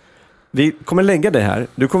Nispot. Vi kommer lägga det här.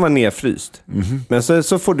 Du kommer vara nedfryst. Men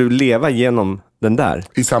så får du leva genom den där.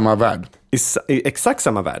 I samma värld. I exakt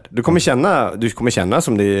samma värld. Du kommer känna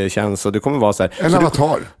som det känns, och du kommer vara så här. En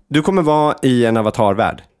avatar. Du kommer vara i en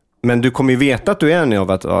avatarvärld. Men du kommer ju veta att du är en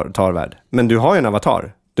avatarvärld. Men du har ju en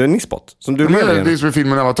avatar. Du är en Nispot. Som du lever det är som i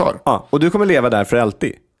filmen Avatar. Ja, och du kommer leva där för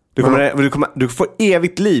alltid. Du får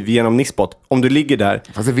evigt liv genom Nispot om du ligger där.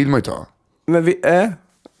 Fast det vill man ju ta. Men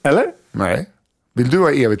eller? Nej. Vill du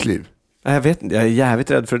ha evigt liv? Jag vet inte, jag är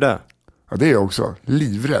jävligt rädd för det där. Ja, det är jag också.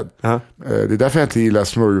 Livrädd. Det är därför jag inte gillar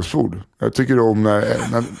smörgåsbord. Jag tycker om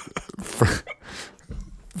när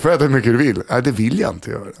för äta hur mycket du vill. Nej, det vill jag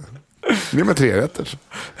inte göra. Det är med 3 rätter.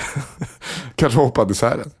 Kanske hoppa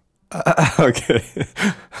desserten. Okej.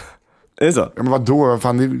 Är det så? Ja, men vadå?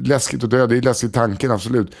 Fan, det är läskigt att dö. Det är läskigt tanken,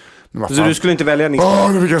 absolut. Så du skulle inte välja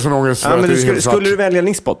Nispot? Nu fick jag sån ångest. Ja, men skulle du välja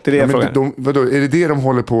Nispot? Det är det jag frågar. Vadå? Är det det de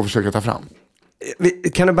håller på att försöka ta fram?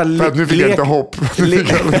 Kan du bara för att nu fick jag inte hopp.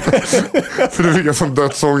 För nu fick jag sån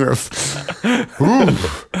dödsångest.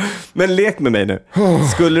 Men lek med mig nu.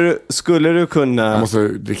 Skulle du kunna... Jag måste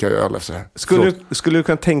dricka öl efter det här. Skulle du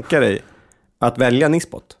kunna tänka dig att välja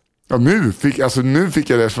Nispot? Ja, nu fick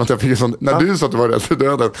jag det som att jag fick en sån... När du sa att du var rädd för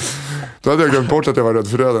döden, då hade jag glömt bort att jag var rädd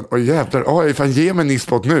för döden. Och jävlar, fan, ge mig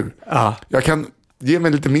Nispot nu. Jag kan ge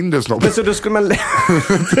mig lite mindre snopp. Men så då skulle man...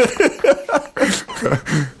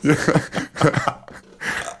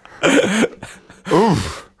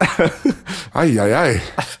 Aj.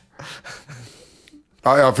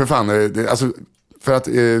 Ja, för fan. Alltså, för att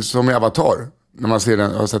som i Avatar, när man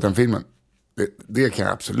har sett den filmen, det kan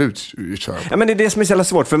jag absolut köra på. Ja, men det är det som är så jävla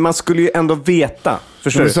svårt, för man skulle ju ändå veta.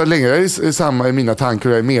 Förstår du? Så länge jag är samma i mina tankar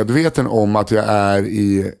och jag är medveten om att jag är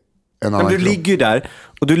i en annan kropp. Du ligger ju där,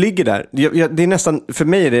 och du ligger där. Det är nästan, för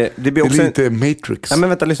mig det blir också... Det är lite Matrix. Ja, men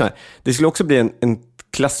vänta, lyssna här. Det skulle också bli en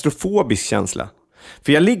klaustrofobisk känsla.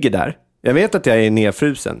 För jag ligger där. Jag vet att jag är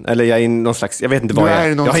nedfrusen. Eller jag är i någon slags... Jag vet inte vad jag är.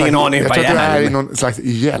 Jag har ingen aning vad jag är. Jag är i någon slags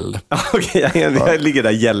gäll. Okej, jag ligger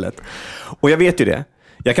där i gället. Och jag vet ju det.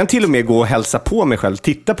 Jag kan till och med gå och hälsa på mig själv.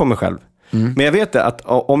 Titta på mig själv. Men jag vet att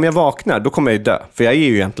om jag vaknar, då kommer jag ju dö. För jag är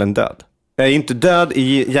ju egentligen död. Jag är inte död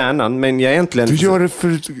i hjärnan, men jag är egentligen... Du gör det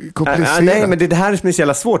för komplicerat. Nej, men det är det här som är så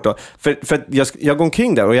jävla svårt då. För jag går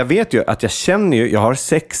omkring där och jag vet ju att jag känner ju, jag har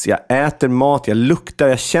sex, jag äter mat, jag luktar,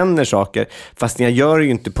 jag känner saker. Fast jag gör det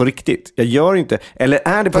ju inte på riktigt. Jag gör inte, eller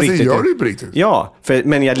är det på riktigt? Fast det gör du ju på riktigt. Ja,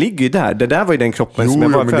 men jag ligger ju där. Det där var ju den kroppen som jag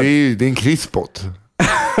var men det är en krispot.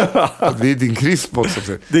 Det är din krispot som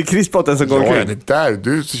säger. Det är krispotten som går omkring. Ja, det där.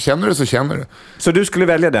 Du känner det så känner du. Så du skulle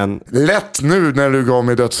välja den? Lätt nu när du gav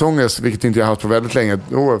mig dödsångest, vilket inte jag haft på väldigt länge.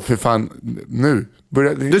 För fan, nu.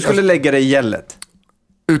 Du skulle lägga dig i gället?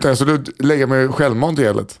 Utan så du lägga mig självmant i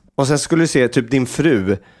gället. Och sen skulle du se typ din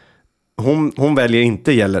fru. Hon väljer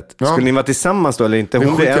inte gället. Ja. Skulle ni vara tillsammans då eller inte?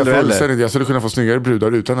 Hon blir äldre eller? Jag skulle kunna få snyggare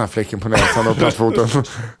brudar utan den här fläcken på näsan och plattfoten.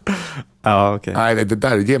 Ja, okej. Nej, det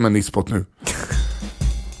där, ge mig en Nispot nu.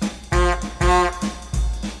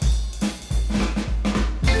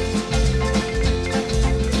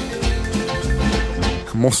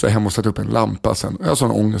 måste hem och sätta upp en lampa sen. Jag har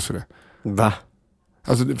sån ångest för det. Va?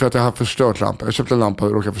 Alltså för att jag har förstört lampan. Jag köpte en lampa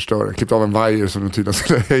och råkade förstöra. Klippt av en vajer som den tydligen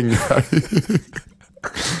skulle hänga i.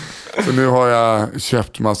 Så nu har jag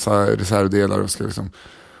köpt massa reservdelar och ska liksom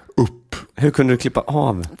upp. Hur kunde du klippa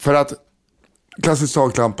av? För att klassisk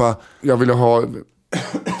taklampa, jag ville ha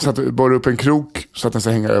så att bara upp en krok så att den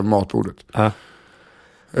ska hänga över matbordet.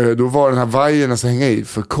 Då var den här vajern den ska hänga i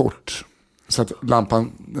för kort. Så att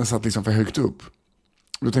lampan den satt liksom för högt upp.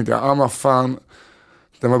 Då tänkte jag, vad fan.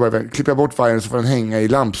 Den var bara, klipper jag bort vajern så får den hänga i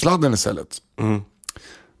lampsladden istället.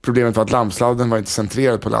 Problemet var att lampsladden var inte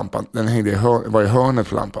centrerad på lampan. Den var i hörnet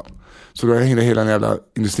på lampan. Så då hängde hela den jävla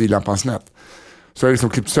industrilampan snett. Så jag liksom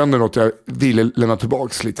klippt sönder något jag ville lämna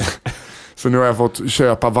tillbaks lite. Så nu har jag fått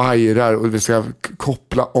köpa vajrar och vi ska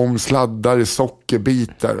koppla om sladdar i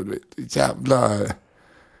sockerbitar. Jävla...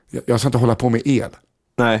 Jag ska inte hålla på med el.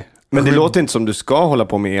 Nej, men det låter inte som du ska hålla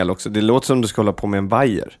på med el också. Det låter som du ska hålla på med en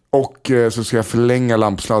vajer. Och så ska jag förlänga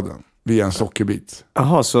lampsladden via en sockerbit.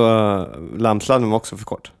 Jaha, så lampsladden var också för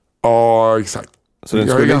kort? Ja, exakt. Så den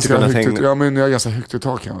skulle inte kunna hänga... Ja, men jag är ganska högt i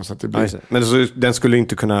tak här, så att det blir... Men så den skulle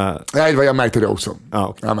inte kunna... Nej, jag märkte det också. Ja,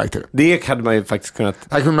 okay. Jag märkte det. Det hade man ju faktiskt kunnat...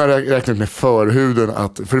 Här kunde man räkna ut med förhuden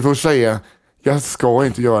att... För det första jag ska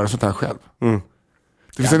inte göra sånt här själv.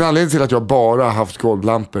 Det finns en anledning till att jag bara haft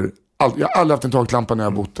golvlampor. Jag har aldrig haft en taklampa när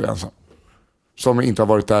jag har bott ensam. Som inte har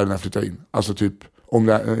varit där när jag flyttade in. Alltså typ,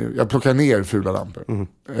 jag plockar ner fula lampor.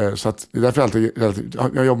 Så att det är därför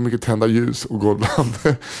jag jobbar mycket tända ljus och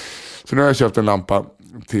golvlampor. Så nu har jag köpt en lampa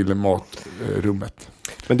till matrummet.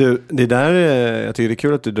 Men du, det där, jag tycker det är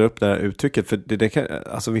kul att du drar upp det här uttrycket. För det kan,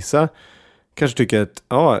 alltså vissa kanske tycker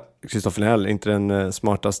att Kristoffer Nell är inte den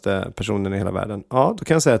smartaste personen i hela världen. Ja, då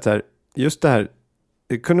kan jag säga att just det här,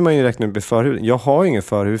 det kunde man ju räkna ut med förhuden. Jag har ingen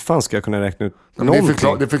förhud, hur fan ska jag kunna räkna ut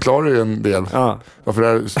någonting? Det förklarar ju en del. Ja. Varför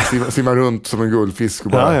det simmar runt som en guldfisk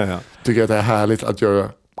och bara tycker att det är härligt att göra.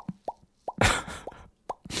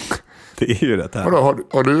 Det är ju rätt här.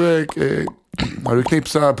 Har du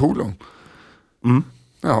knipsat polon?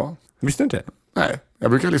 Ja. Visste du inte? Nej,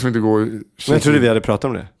 jag brukar liksom inte gå... Men jag trodde vi hade pratat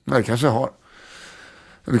om det. Nej, kanske jag har.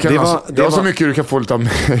 Det var så mycket du kan få lite av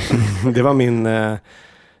mig. Det var min...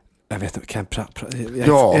 jag vet inte, kan jag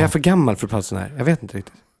är jag för gammal för att prata sån här? Jag vet inte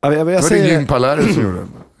riktigt. Jag säger det gympalärare som gjorde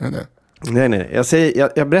det.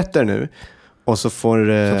 Nej. Jag berättar nu. Och så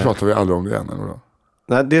får... Så pratar vi aldrig om det igen, eller då?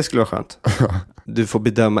 Nej, det skulle vara skönt. Du får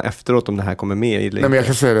bedöma efteråt om det här kommer med. Nej, men jag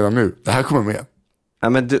kan säga redan nu. Det här kommer med. Ja,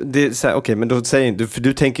 men okej, men då säger du, för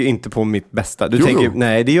du tänker inte på mitt bästa.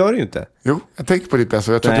 Nej, det gör du ju inte. Jo, jag tänker på ditt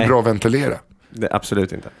bästa. Jag tror att det är bra att ventilera.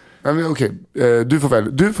 Absolut inte. Men okej, du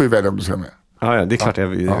får ju välja om du ska med. Ja, det är klart jag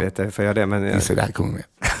vet det, för jag gör det. Men det här kommer med.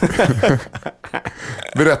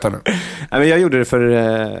 Berätta nu. Ja, men jag gjorde det för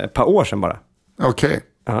ett par år sedan bara. Okej.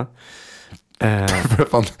 Ja.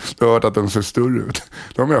 Du har hört att de ser större ut.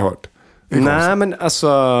 De har jag hört. Nej, men alltså...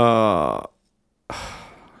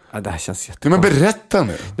 det här känns jättekonstigt. Men berätta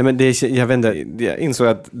nu. Nej, men jag vet inte, jag insåg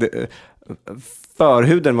att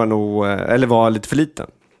förhuden var nog, eller var lite för liten.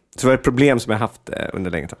 Så det var ett problem som jag haft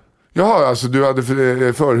under länge. Ja, alltså du hade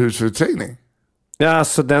förhudsuträngning. Ja,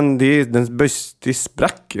 alltså det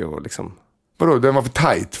sprack ju liksom. Vadå, den var för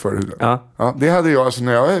tight förhuden? Ja, det hade jag alltså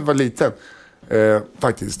när jag var liten.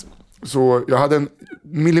 Faktiskt. Så jag hade en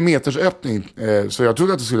millimeters öppning, så jag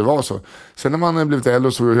trodde att det skulle vara så. Sen när man blivit äldre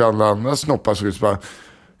och såg hur alla andra snoppar såg ut, så bara,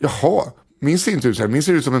 jaha, min ser inte ut så här. Min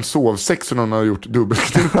ser ut som en sovsäck som någon har gjort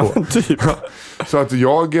dubbelknipp på. Typ. Så att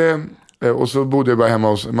och så bodde jag bara hemma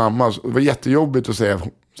hos mamma. Det var jättejobbigt att säga,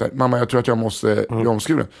 så här, mamma, jag tror att jag måste bli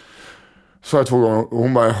omskuren. Så jag 2 gånger, och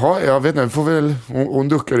hon bara, jaha, jag vet inte, får väl, hon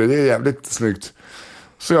duckade, det är jävligt snyggt.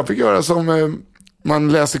 Så jag fick göra som...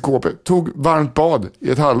 Man läser KP, tog varmt bad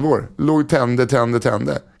i ett halvår. Låg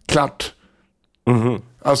tände. Klart.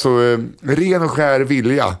 Alltså ren och skär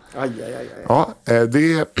vilja. Aj. Ja,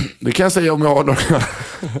 det kan jag säga om jag har några.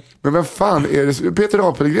 Men vem fan är det? Peter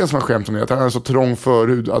Apelgren som har skämt om det. Att han är så trång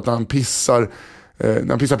förhud att han pissar. När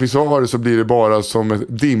han pissar pissoarer så blir det bara som ett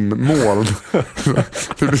dimmoln.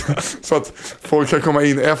 Så att folk kan komma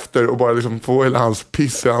in efter och bara liksom få hela hans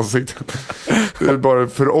piss i ansiktet. Det är bara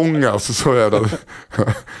förångas så jävla.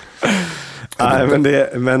 Nej, men det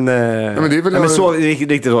är väl men så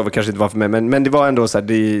riktigt så kanske inte var för mig, men det var ändå så här,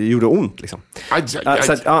 det gjorde ont liksom. Aj.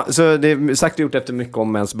 Så det är sagt och gjort efter mycket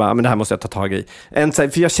om, men så bara, men det här måste jag ta tag i.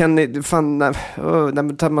 För jag känner fan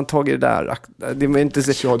när man tag i det där, det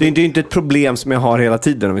är inte ett problem som jag har hela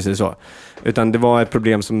tiden, om vi säger så. Utan det var ett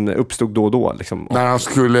problem som uppstod då och då liksom. När han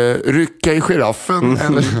skulle rycka i giraffen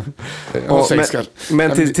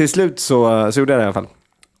men till slut så gjorde jag det i alla fall.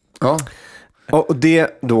 Ja. Och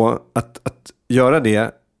det då, att göra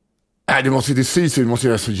det Nej, det syr, det måste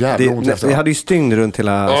göra så jävla ont efter. Det hade ju stygn runt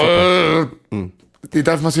hela Det är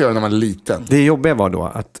därför man ska göra när man är liten. Det jobbiga var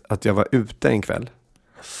då att jag var ute en kväll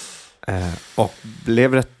och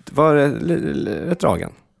blev rätt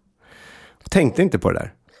dragen. Jag tänkte inte på det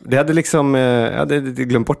där. Det hade liksom, jag hade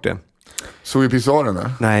glömt bort det. Såg i pissoaren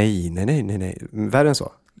där? Nej. Värre än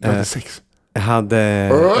så. Jag hade sex.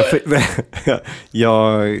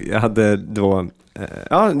 Jag hade då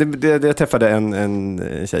jag träffade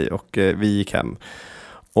en tjej och vi gick hem.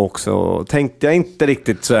 Och så tänkte jag inte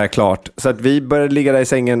riktigt så här klart. Så att vi började ligga där i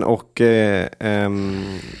sängen och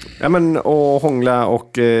och hångla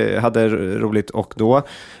och hade roligt. Och då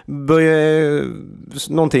började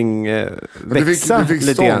någonting växa du fick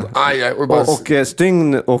lite grann. Och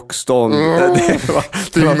stygn och stånd.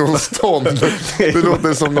 Stygn och stånd. Det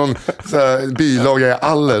låter som någon så här bilaga i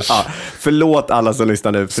Allers. Ja, förlåt alla som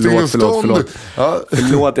lyssnar nu. Förlåt. Ja.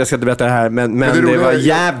 Förlåt, jag ska inte berätta det här. Men det var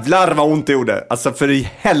jävlar vad ont det gjorde. Alltså för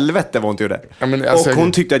i helvete vad ont det gjorde. Ja, men, alltså, och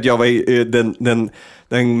hon tyckte att jag var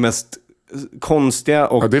den mest konstiga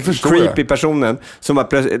och creepy personen som var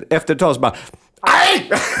efter ett tag så bara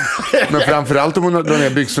aj! Men framförallt om hon drar ner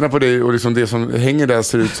byxorna på dig och liksom det som hänger där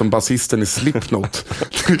ser ut som basisten i Slipknot.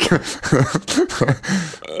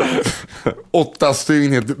 8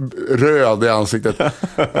 stygn helt röd i ansiktet.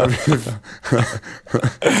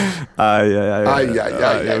 Aj.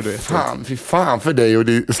 Fy fan för dig och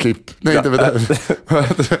du slip. Nej, inte för det.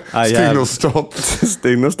 Stygn och stånd.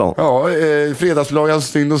 Stygn och stånd. Ja, fredagsblagan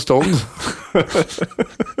stygn och stånd.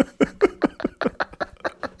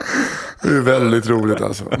 Det är väldigt roligt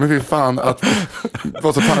alltså. Men fy fan att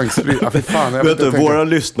vara så tanksprid. Ja, vet du, våra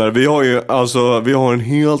lyssnare, vi har en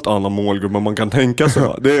helt annan målgrupp än man kan tänka sig.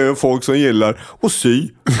 Det är folk som gillar att sy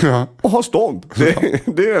och ha stånd.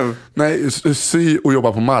 Det är... Nej, sy och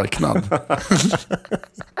jobba på marknad.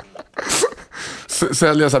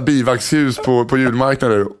 Sälja så här bivaxljus på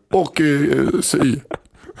julmarknader och sy.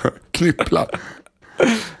 Knypplar.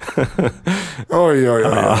 Oj.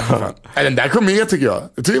 Den där kom med tycker jag.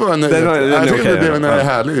 Jag tycker det blev en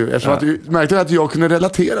härlig. Eftersom att du märkte att jag kunde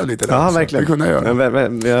relatera lite där. Ja, verkligen. Det kunde jag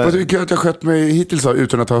göra. Jag tycker att jag skött mig hittills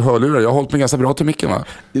utan att ha hörlurar. Jag har hållit mig ganska bra till micken, va?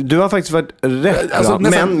 Du har faktiskt varit rätt bra.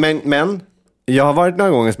 Men jag har varit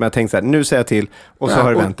några gånger som jag tänkt så här, nu säger jag till och så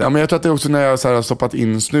har det vänt. Ja, men jag tror att det är också när jag så här har stoppat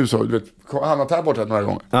in snus och du vet, hamnat här borta några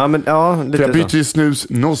gånger. Ja, men lite. För jag byter ju snus,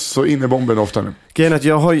 noss och in i bomben ofta nu. Grejen att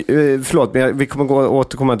jag har förlåt, men vi kommer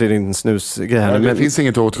återkomma till din snusgrej här. Det finns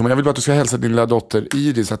inget att återkomma. Jag vill bara att du ska hälsa din lilla dotter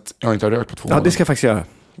Iris att jag inte har rökt på 2 år. Ja, det ska jag faktiskt göra.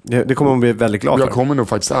 Det kommer hon bli väldigt glad för. Jag kommer nog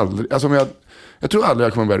faktiskt aldrig, alltså jag tror aldrig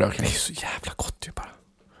jag kommer börja röka. Det är så jävla gott ju bara.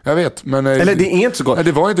 Jag vet, men... Eller det är inte så gott. Nej,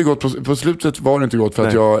 det var inte gott. På slutet var det inte gott för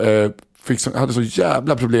att jag... hade så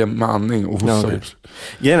jävla problem med andning och hosta.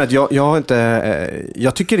 Grejen är att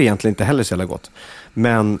jag tycker egentligen inte heller så jävla gott.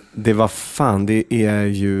 Men det var fan, det är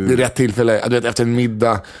ju... Det är rätt tillfälle, du vet, efter en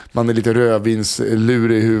middag, man är lite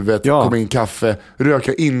rödvinslur i huvudet, kommer in kaffe,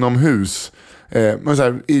 röka inomhus. Men så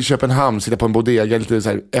här, i Köpenhamn sitta på en bodega, lite så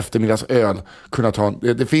här, eftermiddagsöl, kunna ta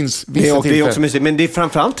det finns vissa det är också mysigt, men det är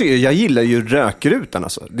framförallt jag gillar ju rökrutan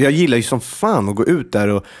alltså. Jag gillar ju som fan att gå ut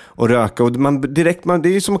där och röka och det är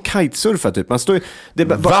ju som att kitesurfa typ. Man står ju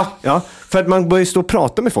Va? Ja, för att man börjar stå och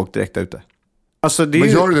prata med folk direkt där ute. Alltså det är men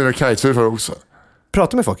ju... gör du det när kitesurfar också?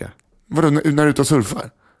 Prata med folk, ja. Vadå, när du är ute och surfar?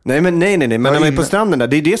 Nej, men när man är på stranden där,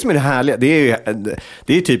 det är det som är det härliga.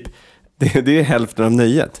 Det är typ det är hälften av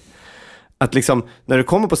nöjet. Att liksom, när du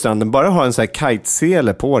kommer på stranden, bara ha en så här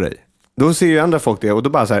kitesele på dig. Då ser ju andra folk det och då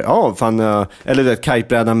bara så här, eller ett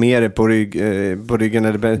kitebräda med dig på ryggen.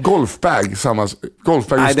 Eller... Golfbag i stan.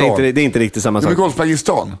 Nej, det är inte riktigt samma sak. Men golfbag i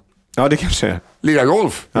stan? Ja, det kanske är. Lira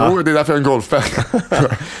golf? Ja. Jo, det är därför jag har en golfbag. Nej,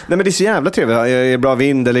 men det är så jävla trevligt. Är det bra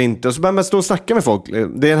vind eller inte? Och så börjar man stå och snacka med folk.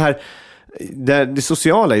 Det är den här... Det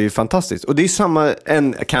sociala är ju fantastiskt. Och det är samma,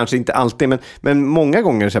 kanske inte alltid, men många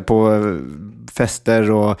gånger så här, på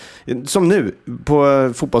fester och som nu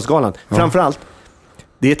på fotbollsgalan. Ja. Framförallt,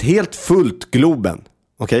 det är ett helt fullt Globen.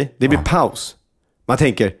 Okej? Det blir paus. Man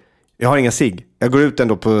tänker, jag har inga cigg. Jag går ut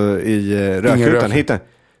ändå i rökrutan.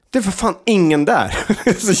 Det är för fan ingen där. Det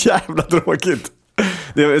är så jävla tråkigt.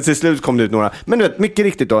 Till slut kom det ut några. Men du vet, mycket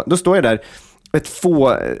riktigt då står jag där.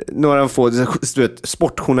 Några få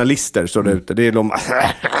sportjournalister står där ute. Det är de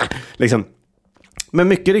liksom. Men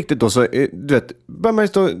mycket riktigt då så du vet, börjar man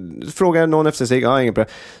stå fråga någon efter sig, ingen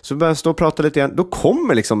problem. Så börjar man stå och prata lite igen. Då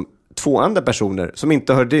kommer liksom 2 andra personer som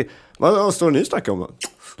inte hör det. Vad står ni och snackar om?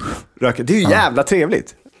 Röka. Det är ju jävla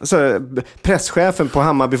trevligt. Alltså, presschefen på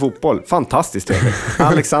Hammarby fotboll, fantastiskt trevligt.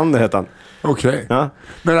 Alexander heter han. Okej. Ja.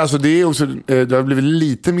 Men alltså det är också, det har blivit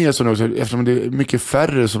lite mer så nu också, eftersom det är mycket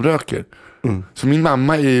färre som röker. Så min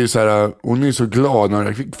mamma är ju så här, hon är så glad när hon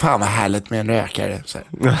röker. Fan vad härligt med en rökare. Så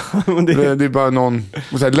det är bara någon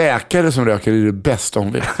så här, läkare som röker är det bästa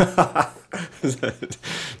hon vet.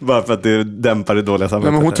 Bara för att det dämpar det dåliga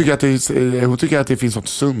samhället. Men hon tycker att det finns något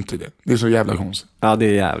sunt i det. Det är så jävla konstigt. Ja, det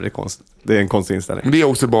är jävligt konstigt. Det är en konstig inställning. Men det är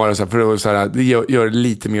också bara så här, för att så här, det gör det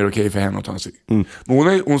lite mer okej för henne att ta sig.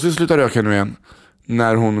 Men hon ska sluta röka nu igen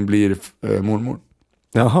när hon blir mormor.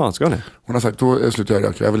 Jaha, ska ni? Hon har sagt, då slutar jag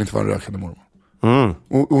röka. Jag vill inte vara en rökande mormor.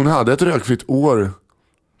 Hon hade ett rökfritt år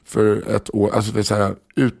för ett år. Alltså det är så här,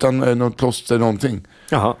 utan något plåster, någonting.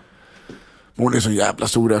 Jaha. Hon är så jävla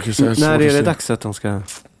stor rökare. När är det dags att de ska...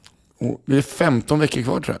 Det är 15 veckor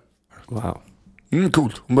kvar tror jag. Wow.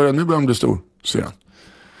 Coolt. Nu börjar hon bli stor, säger han.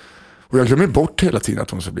 Och jag glömmer bort hela tiden att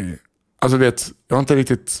hon ska bli... Alltså vet, jag har inte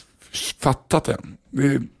riktigt fattat än.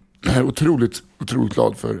 Jag är otroligt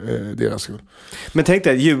glad för deras skull. Men tänk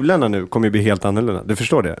dig, jularna nu kommer ju bli helt annorlunda. Du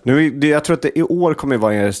förstår det? Jag tror att det i år kommer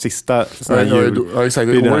vara er sista jul. Ja, exakt.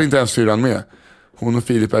 I år är inte ens syrran med. Hon och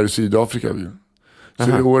Filip är i Sydafrika.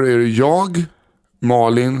 Så i år är det jag,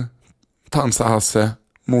 Malin, Tansa Hasse,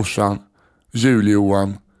 morsan,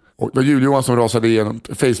 Jul-Johan. Och det var Jul-Johan som rasade igenom,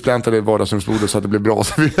 faceplantade vardagsrumsbordet så att det blev bra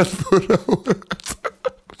serverat förra året.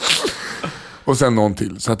 Och sen någon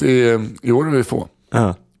till. Så att i år är vi få.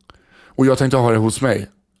 Och jag tänkte ha det hos mig.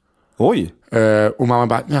 Oj. Och mamma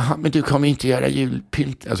bara, jaha, men du kommer inte göra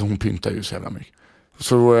julpynt. Alltså hon pyntar ju så jävla mycket.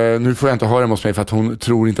 Så nu får jag inte ha det hos mig för att hon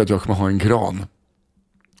tror inte att jag kommer ha en gran.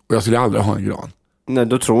 Och jag skulle aldrig ha en gran. Nej,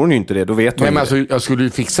 då tror hon ju inte det. Då vet hon. Nej, men alltså, jag skulle ju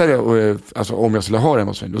fixa det. Och, alltså, om jag skulle ha det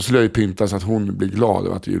hos mig, då skulle jag ju pynta så att hon blir glad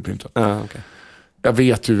över att det är julpyntat. Okay. Jag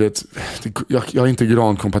vet ju, jag är inte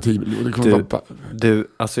grankompatibel.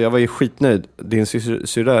 Alltså jag var ju skitnöjd. Din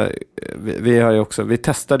syrra, vi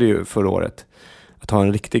testade ju förra året att ha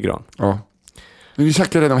en riktig gran. Ja. Men vi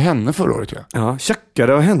tjackade redan av henne förra året. Ja,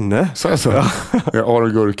 tjackade av henne. Så jag så. Ja. Jag har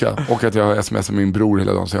en gurka. Och att jag har sms med min bror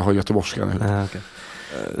hela dagen, så jag har göteborgskan. Okay.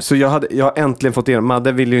 Så jag har äntligen fått igenom.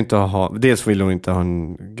 Madde ville ju inte ha, dels ville hon inte ha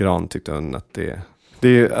en gran, tyckte hon att det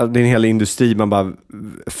är en hel industri, man bara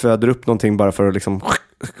föder upp någonting bara för att liksom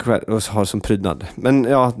och ha som prydnad. Men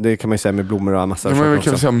ja, det kan man ju säga med blommor och massa saker. Men vi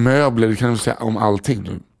kan säga möbler, det kan man säga om allting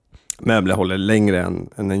nu. Möbler håller längre än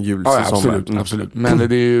en julsäsong. Ja, absolut. Men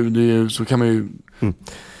det är ju så kan man ju...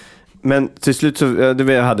 Men till slut så,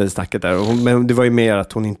 vi hade snacket där. Men det var ju mer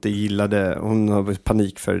att hon inte gillade, hon har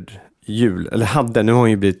panik för jul. Eller nu har hon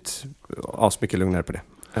ju blivit asmycket lugnare på det.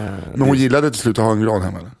 Men hon gillade till slut att ha en gran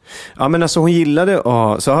hemma, eller? Ja, men alltså hon gillade,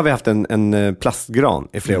 så har vi haft en plastgran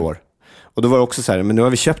i flera år. Och då var det också så här, men nu har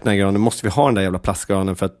vi köpt den här granen, måste vi ha den där jävla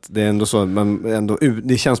plastgranen, för att det är ändå så,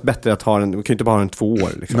 det känns bättre att ha den, vi kan ju inte bara ha den 2 år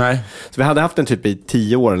liksom. Nej. Så vi hade haft den typ i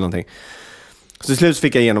 10 år eller någonting. Så till slut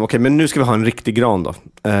fick jag igenom, okej, men nu ska vi ha en riktig gran då.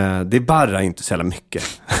 Det är bara inte så jävla mycket.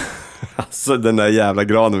 Alltså den där jävla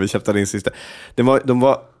granen vi köpte den sista.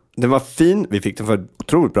 Den var fin, vi fick den för ett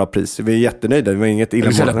otroligt bra pris. Vi är jättenöjda, det var inget illa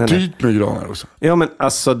med henne. Det är dyrt med granar också. Ja, men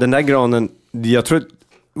alltså den där granen, jag tror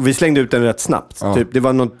vi slängde ut den rätt snabbt. Ja. Typ, det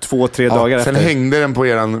var nog 2-3 dagar sen efter. Sen hängde den på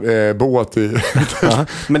eran båt i...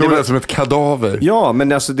 Men det var som ett kadaver. Ja,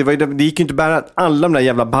 men alltså det gick ju inte bara att alla de där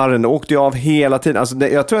jävla barren åkte ju av hela tiden. Alltså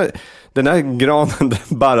jag tror att den där granen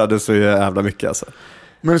den barrade så jävla mycket alltså.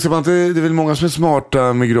 Men det är väl många som är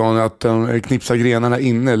smarta med granen, att de knipsar grenarna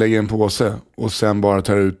inne, lägger en påse och sen bara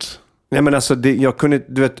tar ut. Nej, men alltså jag kunde,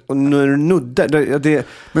 du vet, nudda det.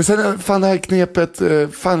 Men sen fan det här knepet,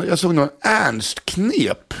 jag såg någon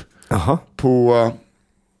Ernst-knep. Aha. På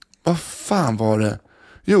vad fan var det?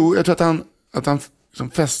 Jo, jag tror att han som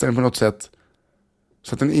fäste den på något sätt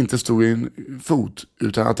så att den inte stod i en fot,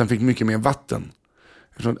 utan att den fick mycket mer vatten.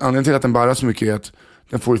 Anledningen till att den barrar så mycket är att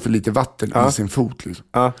den får ju för lite vatten i sin fot liksom.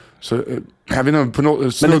 Så jag vet inte,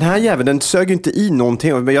 men den här jäveln, den sög ju inte i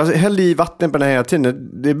någonting. Jag hällde i vatten på den här hela tiden.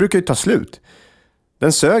 Det brukar ju ta slut.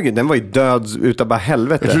 Den sög, den var ju död utav bara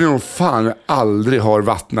helvete. Jag tror nog fan aldrig har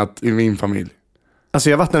vattnat i min familj. Alltså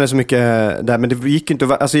jag vattnade så mycket där, men det gick inte.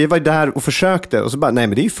 Alltså jag var där och försökte och så bara, nej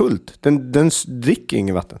men det är ju fullt. Den dricker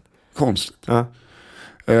ingen vatten. Konstigt. Ja.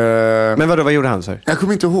 Men vad gjorde han så här? Jag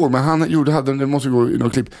kommer inte ihåg, men han hade, det måste gå i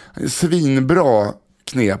något klipp, svinbra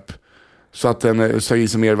knep så att den sög i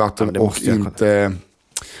sig mer vatten och inte.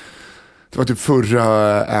 Det var typ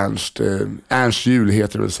förra Ernst jul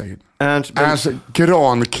heter det säkert. Ernst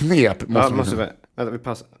granknep måste vi. Vänta, vi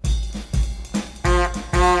passar.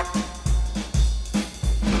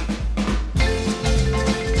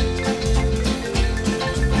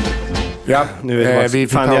 Ja, vi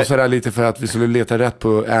fick pausa där lite för att vi skulle leta rätt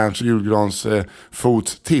på Ernst julgrans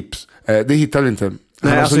fottips. Det hittade vi inte.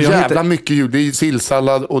 Han har alltså så jag jävla mycket jul. Det är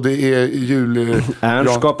sillsallad och det är jul.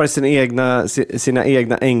 Ernst skapar sina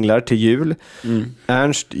egna änglar till jul.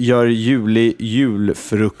 Ernst gör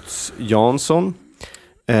julfrukts Jansson.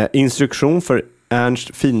 Instruktion för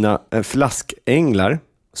Ernst fina flaskänglar.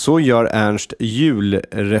 Så gör Ernst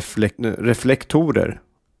julreflektorer.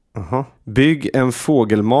 Bygg en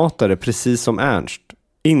fågelmatare precis som Ernst.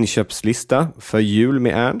 Inköpslista för jul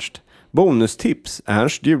med Ernst. Bonustips,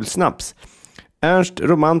 Ernst julsnaps. Ernst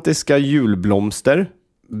romantiska julblomster.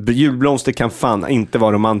 Julblomster kan fan inte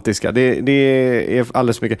vara romantiska. Det är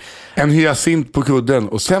alldeles för mycket. En hyacint på kudden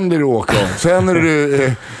och sen blir det åka. Sen är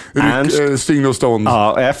det stygn och stånd.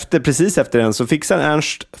 Ja, precis efter den så fixar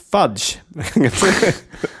Ernst fudge.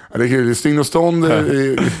 Ja, det är kul. Stygn och stånd.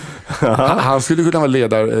 Han skulle kunna vara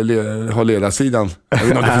ha ledarsidan.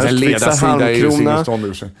 Ernst fixar handkrona.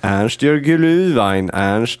 Ernst gör glühwein.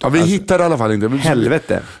 Ernst. Ja, vi hittar i alla fall inte.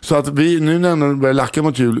 Helvete. Så att vi nu när det börjar lacka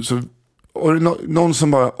mot jul så någon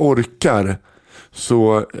som bara orkar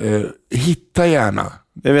så hitta gärna.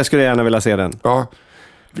 Jag skulle gärna vilja se den. Ja.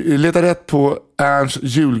 Leta rätt på Ernst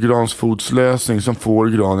julgransfotslösning som får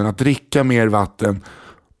granen att dricka mer vatten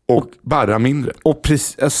och barra mindre. Och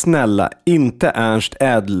snälla, inte Ernst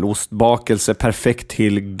ädelostbakelse perfekt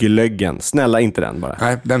till glöggen. Snälla, inte den bara.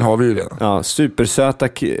 Nej, den har vi ju redan. Ja, supersöta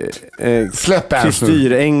släpp Ernst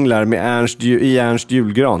kristyränglar med i Ernst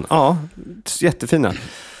julgran. Ja, jättefina.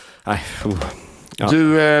 Nej. Ja.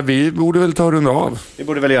 Du, vi borde väl ta runda av. Vi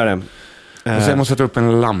borde väl göra det. Och sen måste jag sätta upp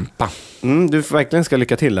en lampa. Du verkligen ska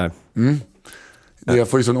lycka till där. Jag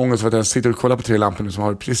får ju sån ångest för att jag sitter och kollar på 3 lampor nu som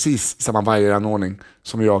har precis samma vajeranordning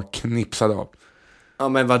som jag knipsade av. Ja,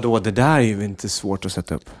 men vadå? Det där är ju inte svårt att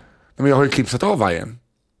sätta upp. Men jag har ju knipsat av vajern.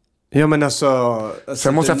 Ja, men alltså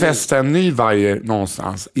sen måste jag fästa en ny vajer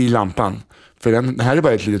någonstans i lampan. För den här är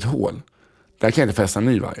bara ett litet hål. Där kan jag inte fästa en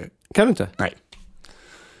ny vajer. Kan du inte? Nej.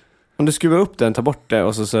 Om du skruvar upp den, tar bort det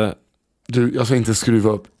och så... Du, jag ska inte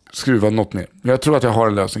skruva något mer. Jag tror att jag har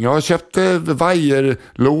en lösning. Jag har köpt vajer,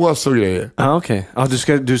 lås och grejer. Ah, okej.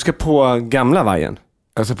 Okay. Du ska på gamla vajern?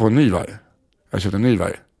 Jag ska på en ny vajer. Jag har köpt en ny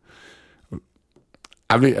vajer.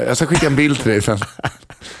 Jag ska skicka en bild till dig sen.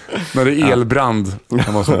 När det är elbrand.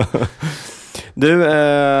 Du,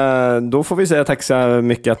 då får vi säga tack så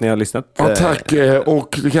mycket att ni har lyssnat. Ja, tack.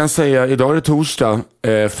 Och du kan säga, idag är det torsdag.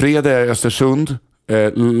 Fredag är Östersund.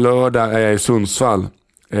 Lördag är jag i Sundsvall.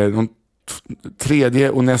 De tredje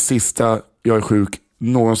och näst sista jag är sjuk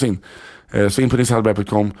någonsin. Så in på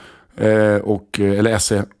nishallberg.com eller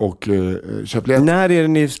SE och köp biljett. När är det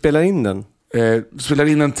ni spelar in den? Spelar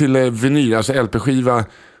in den till vinyl, alltså LP-skiva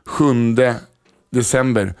 7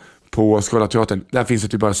 december på Skalateatern. Där finns det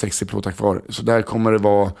typ bara 60 plåtar kvar. Så där kommer det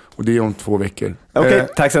vara, och det är om 2 veckor. Okej,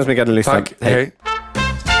 tack så mycket att ni lyssnade. Tack, hej.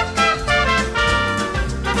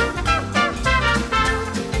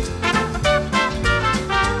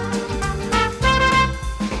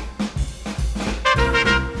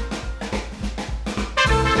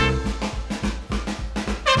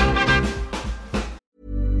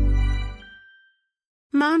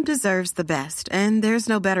 Mom deserves the best, and there's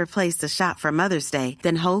no better place to shop for Mother's Day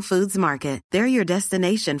than Whole Foods Market. They're your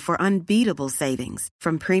destination for unbeatable savings,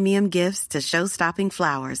 from premium gifts to show-stopping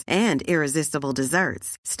flowers and irresistible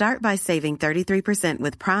desserts. Start by saving 33%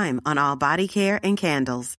 with Prime on all body care and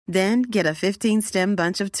candles. Then get a 15-stem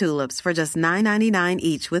bunch of tulips for just $9.99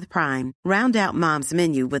 each with Prime. Round out Mom's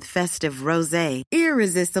menu with festive rosé,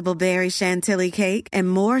 irresistible berry chantilly cake, and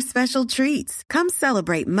more special treats. Come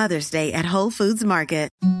celebrate Mother's Day at Whole Foods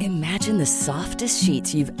Market. Imagine the softest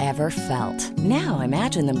sheets you've ever felt. Now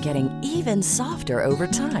imagine them getting even softer over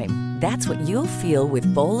time. That's what you'll feel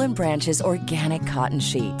with Boll & Branch's organic cotton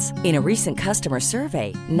sheets. In a recent customer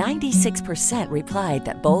survey, 96% replied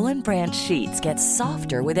that Boll & Branch sheets get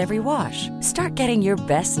softer with every wash. Start getting your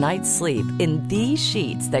best night's sleep in these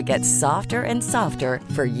sheets that get softer and softer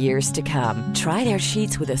for years to come. Try their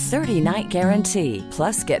sheets with a 30-night guarantee.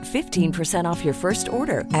 Plus, get 15% off your first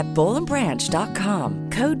order at bollandbranch.com.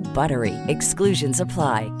 Code BUTTERY. Exclusions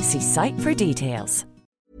apply. See site for details.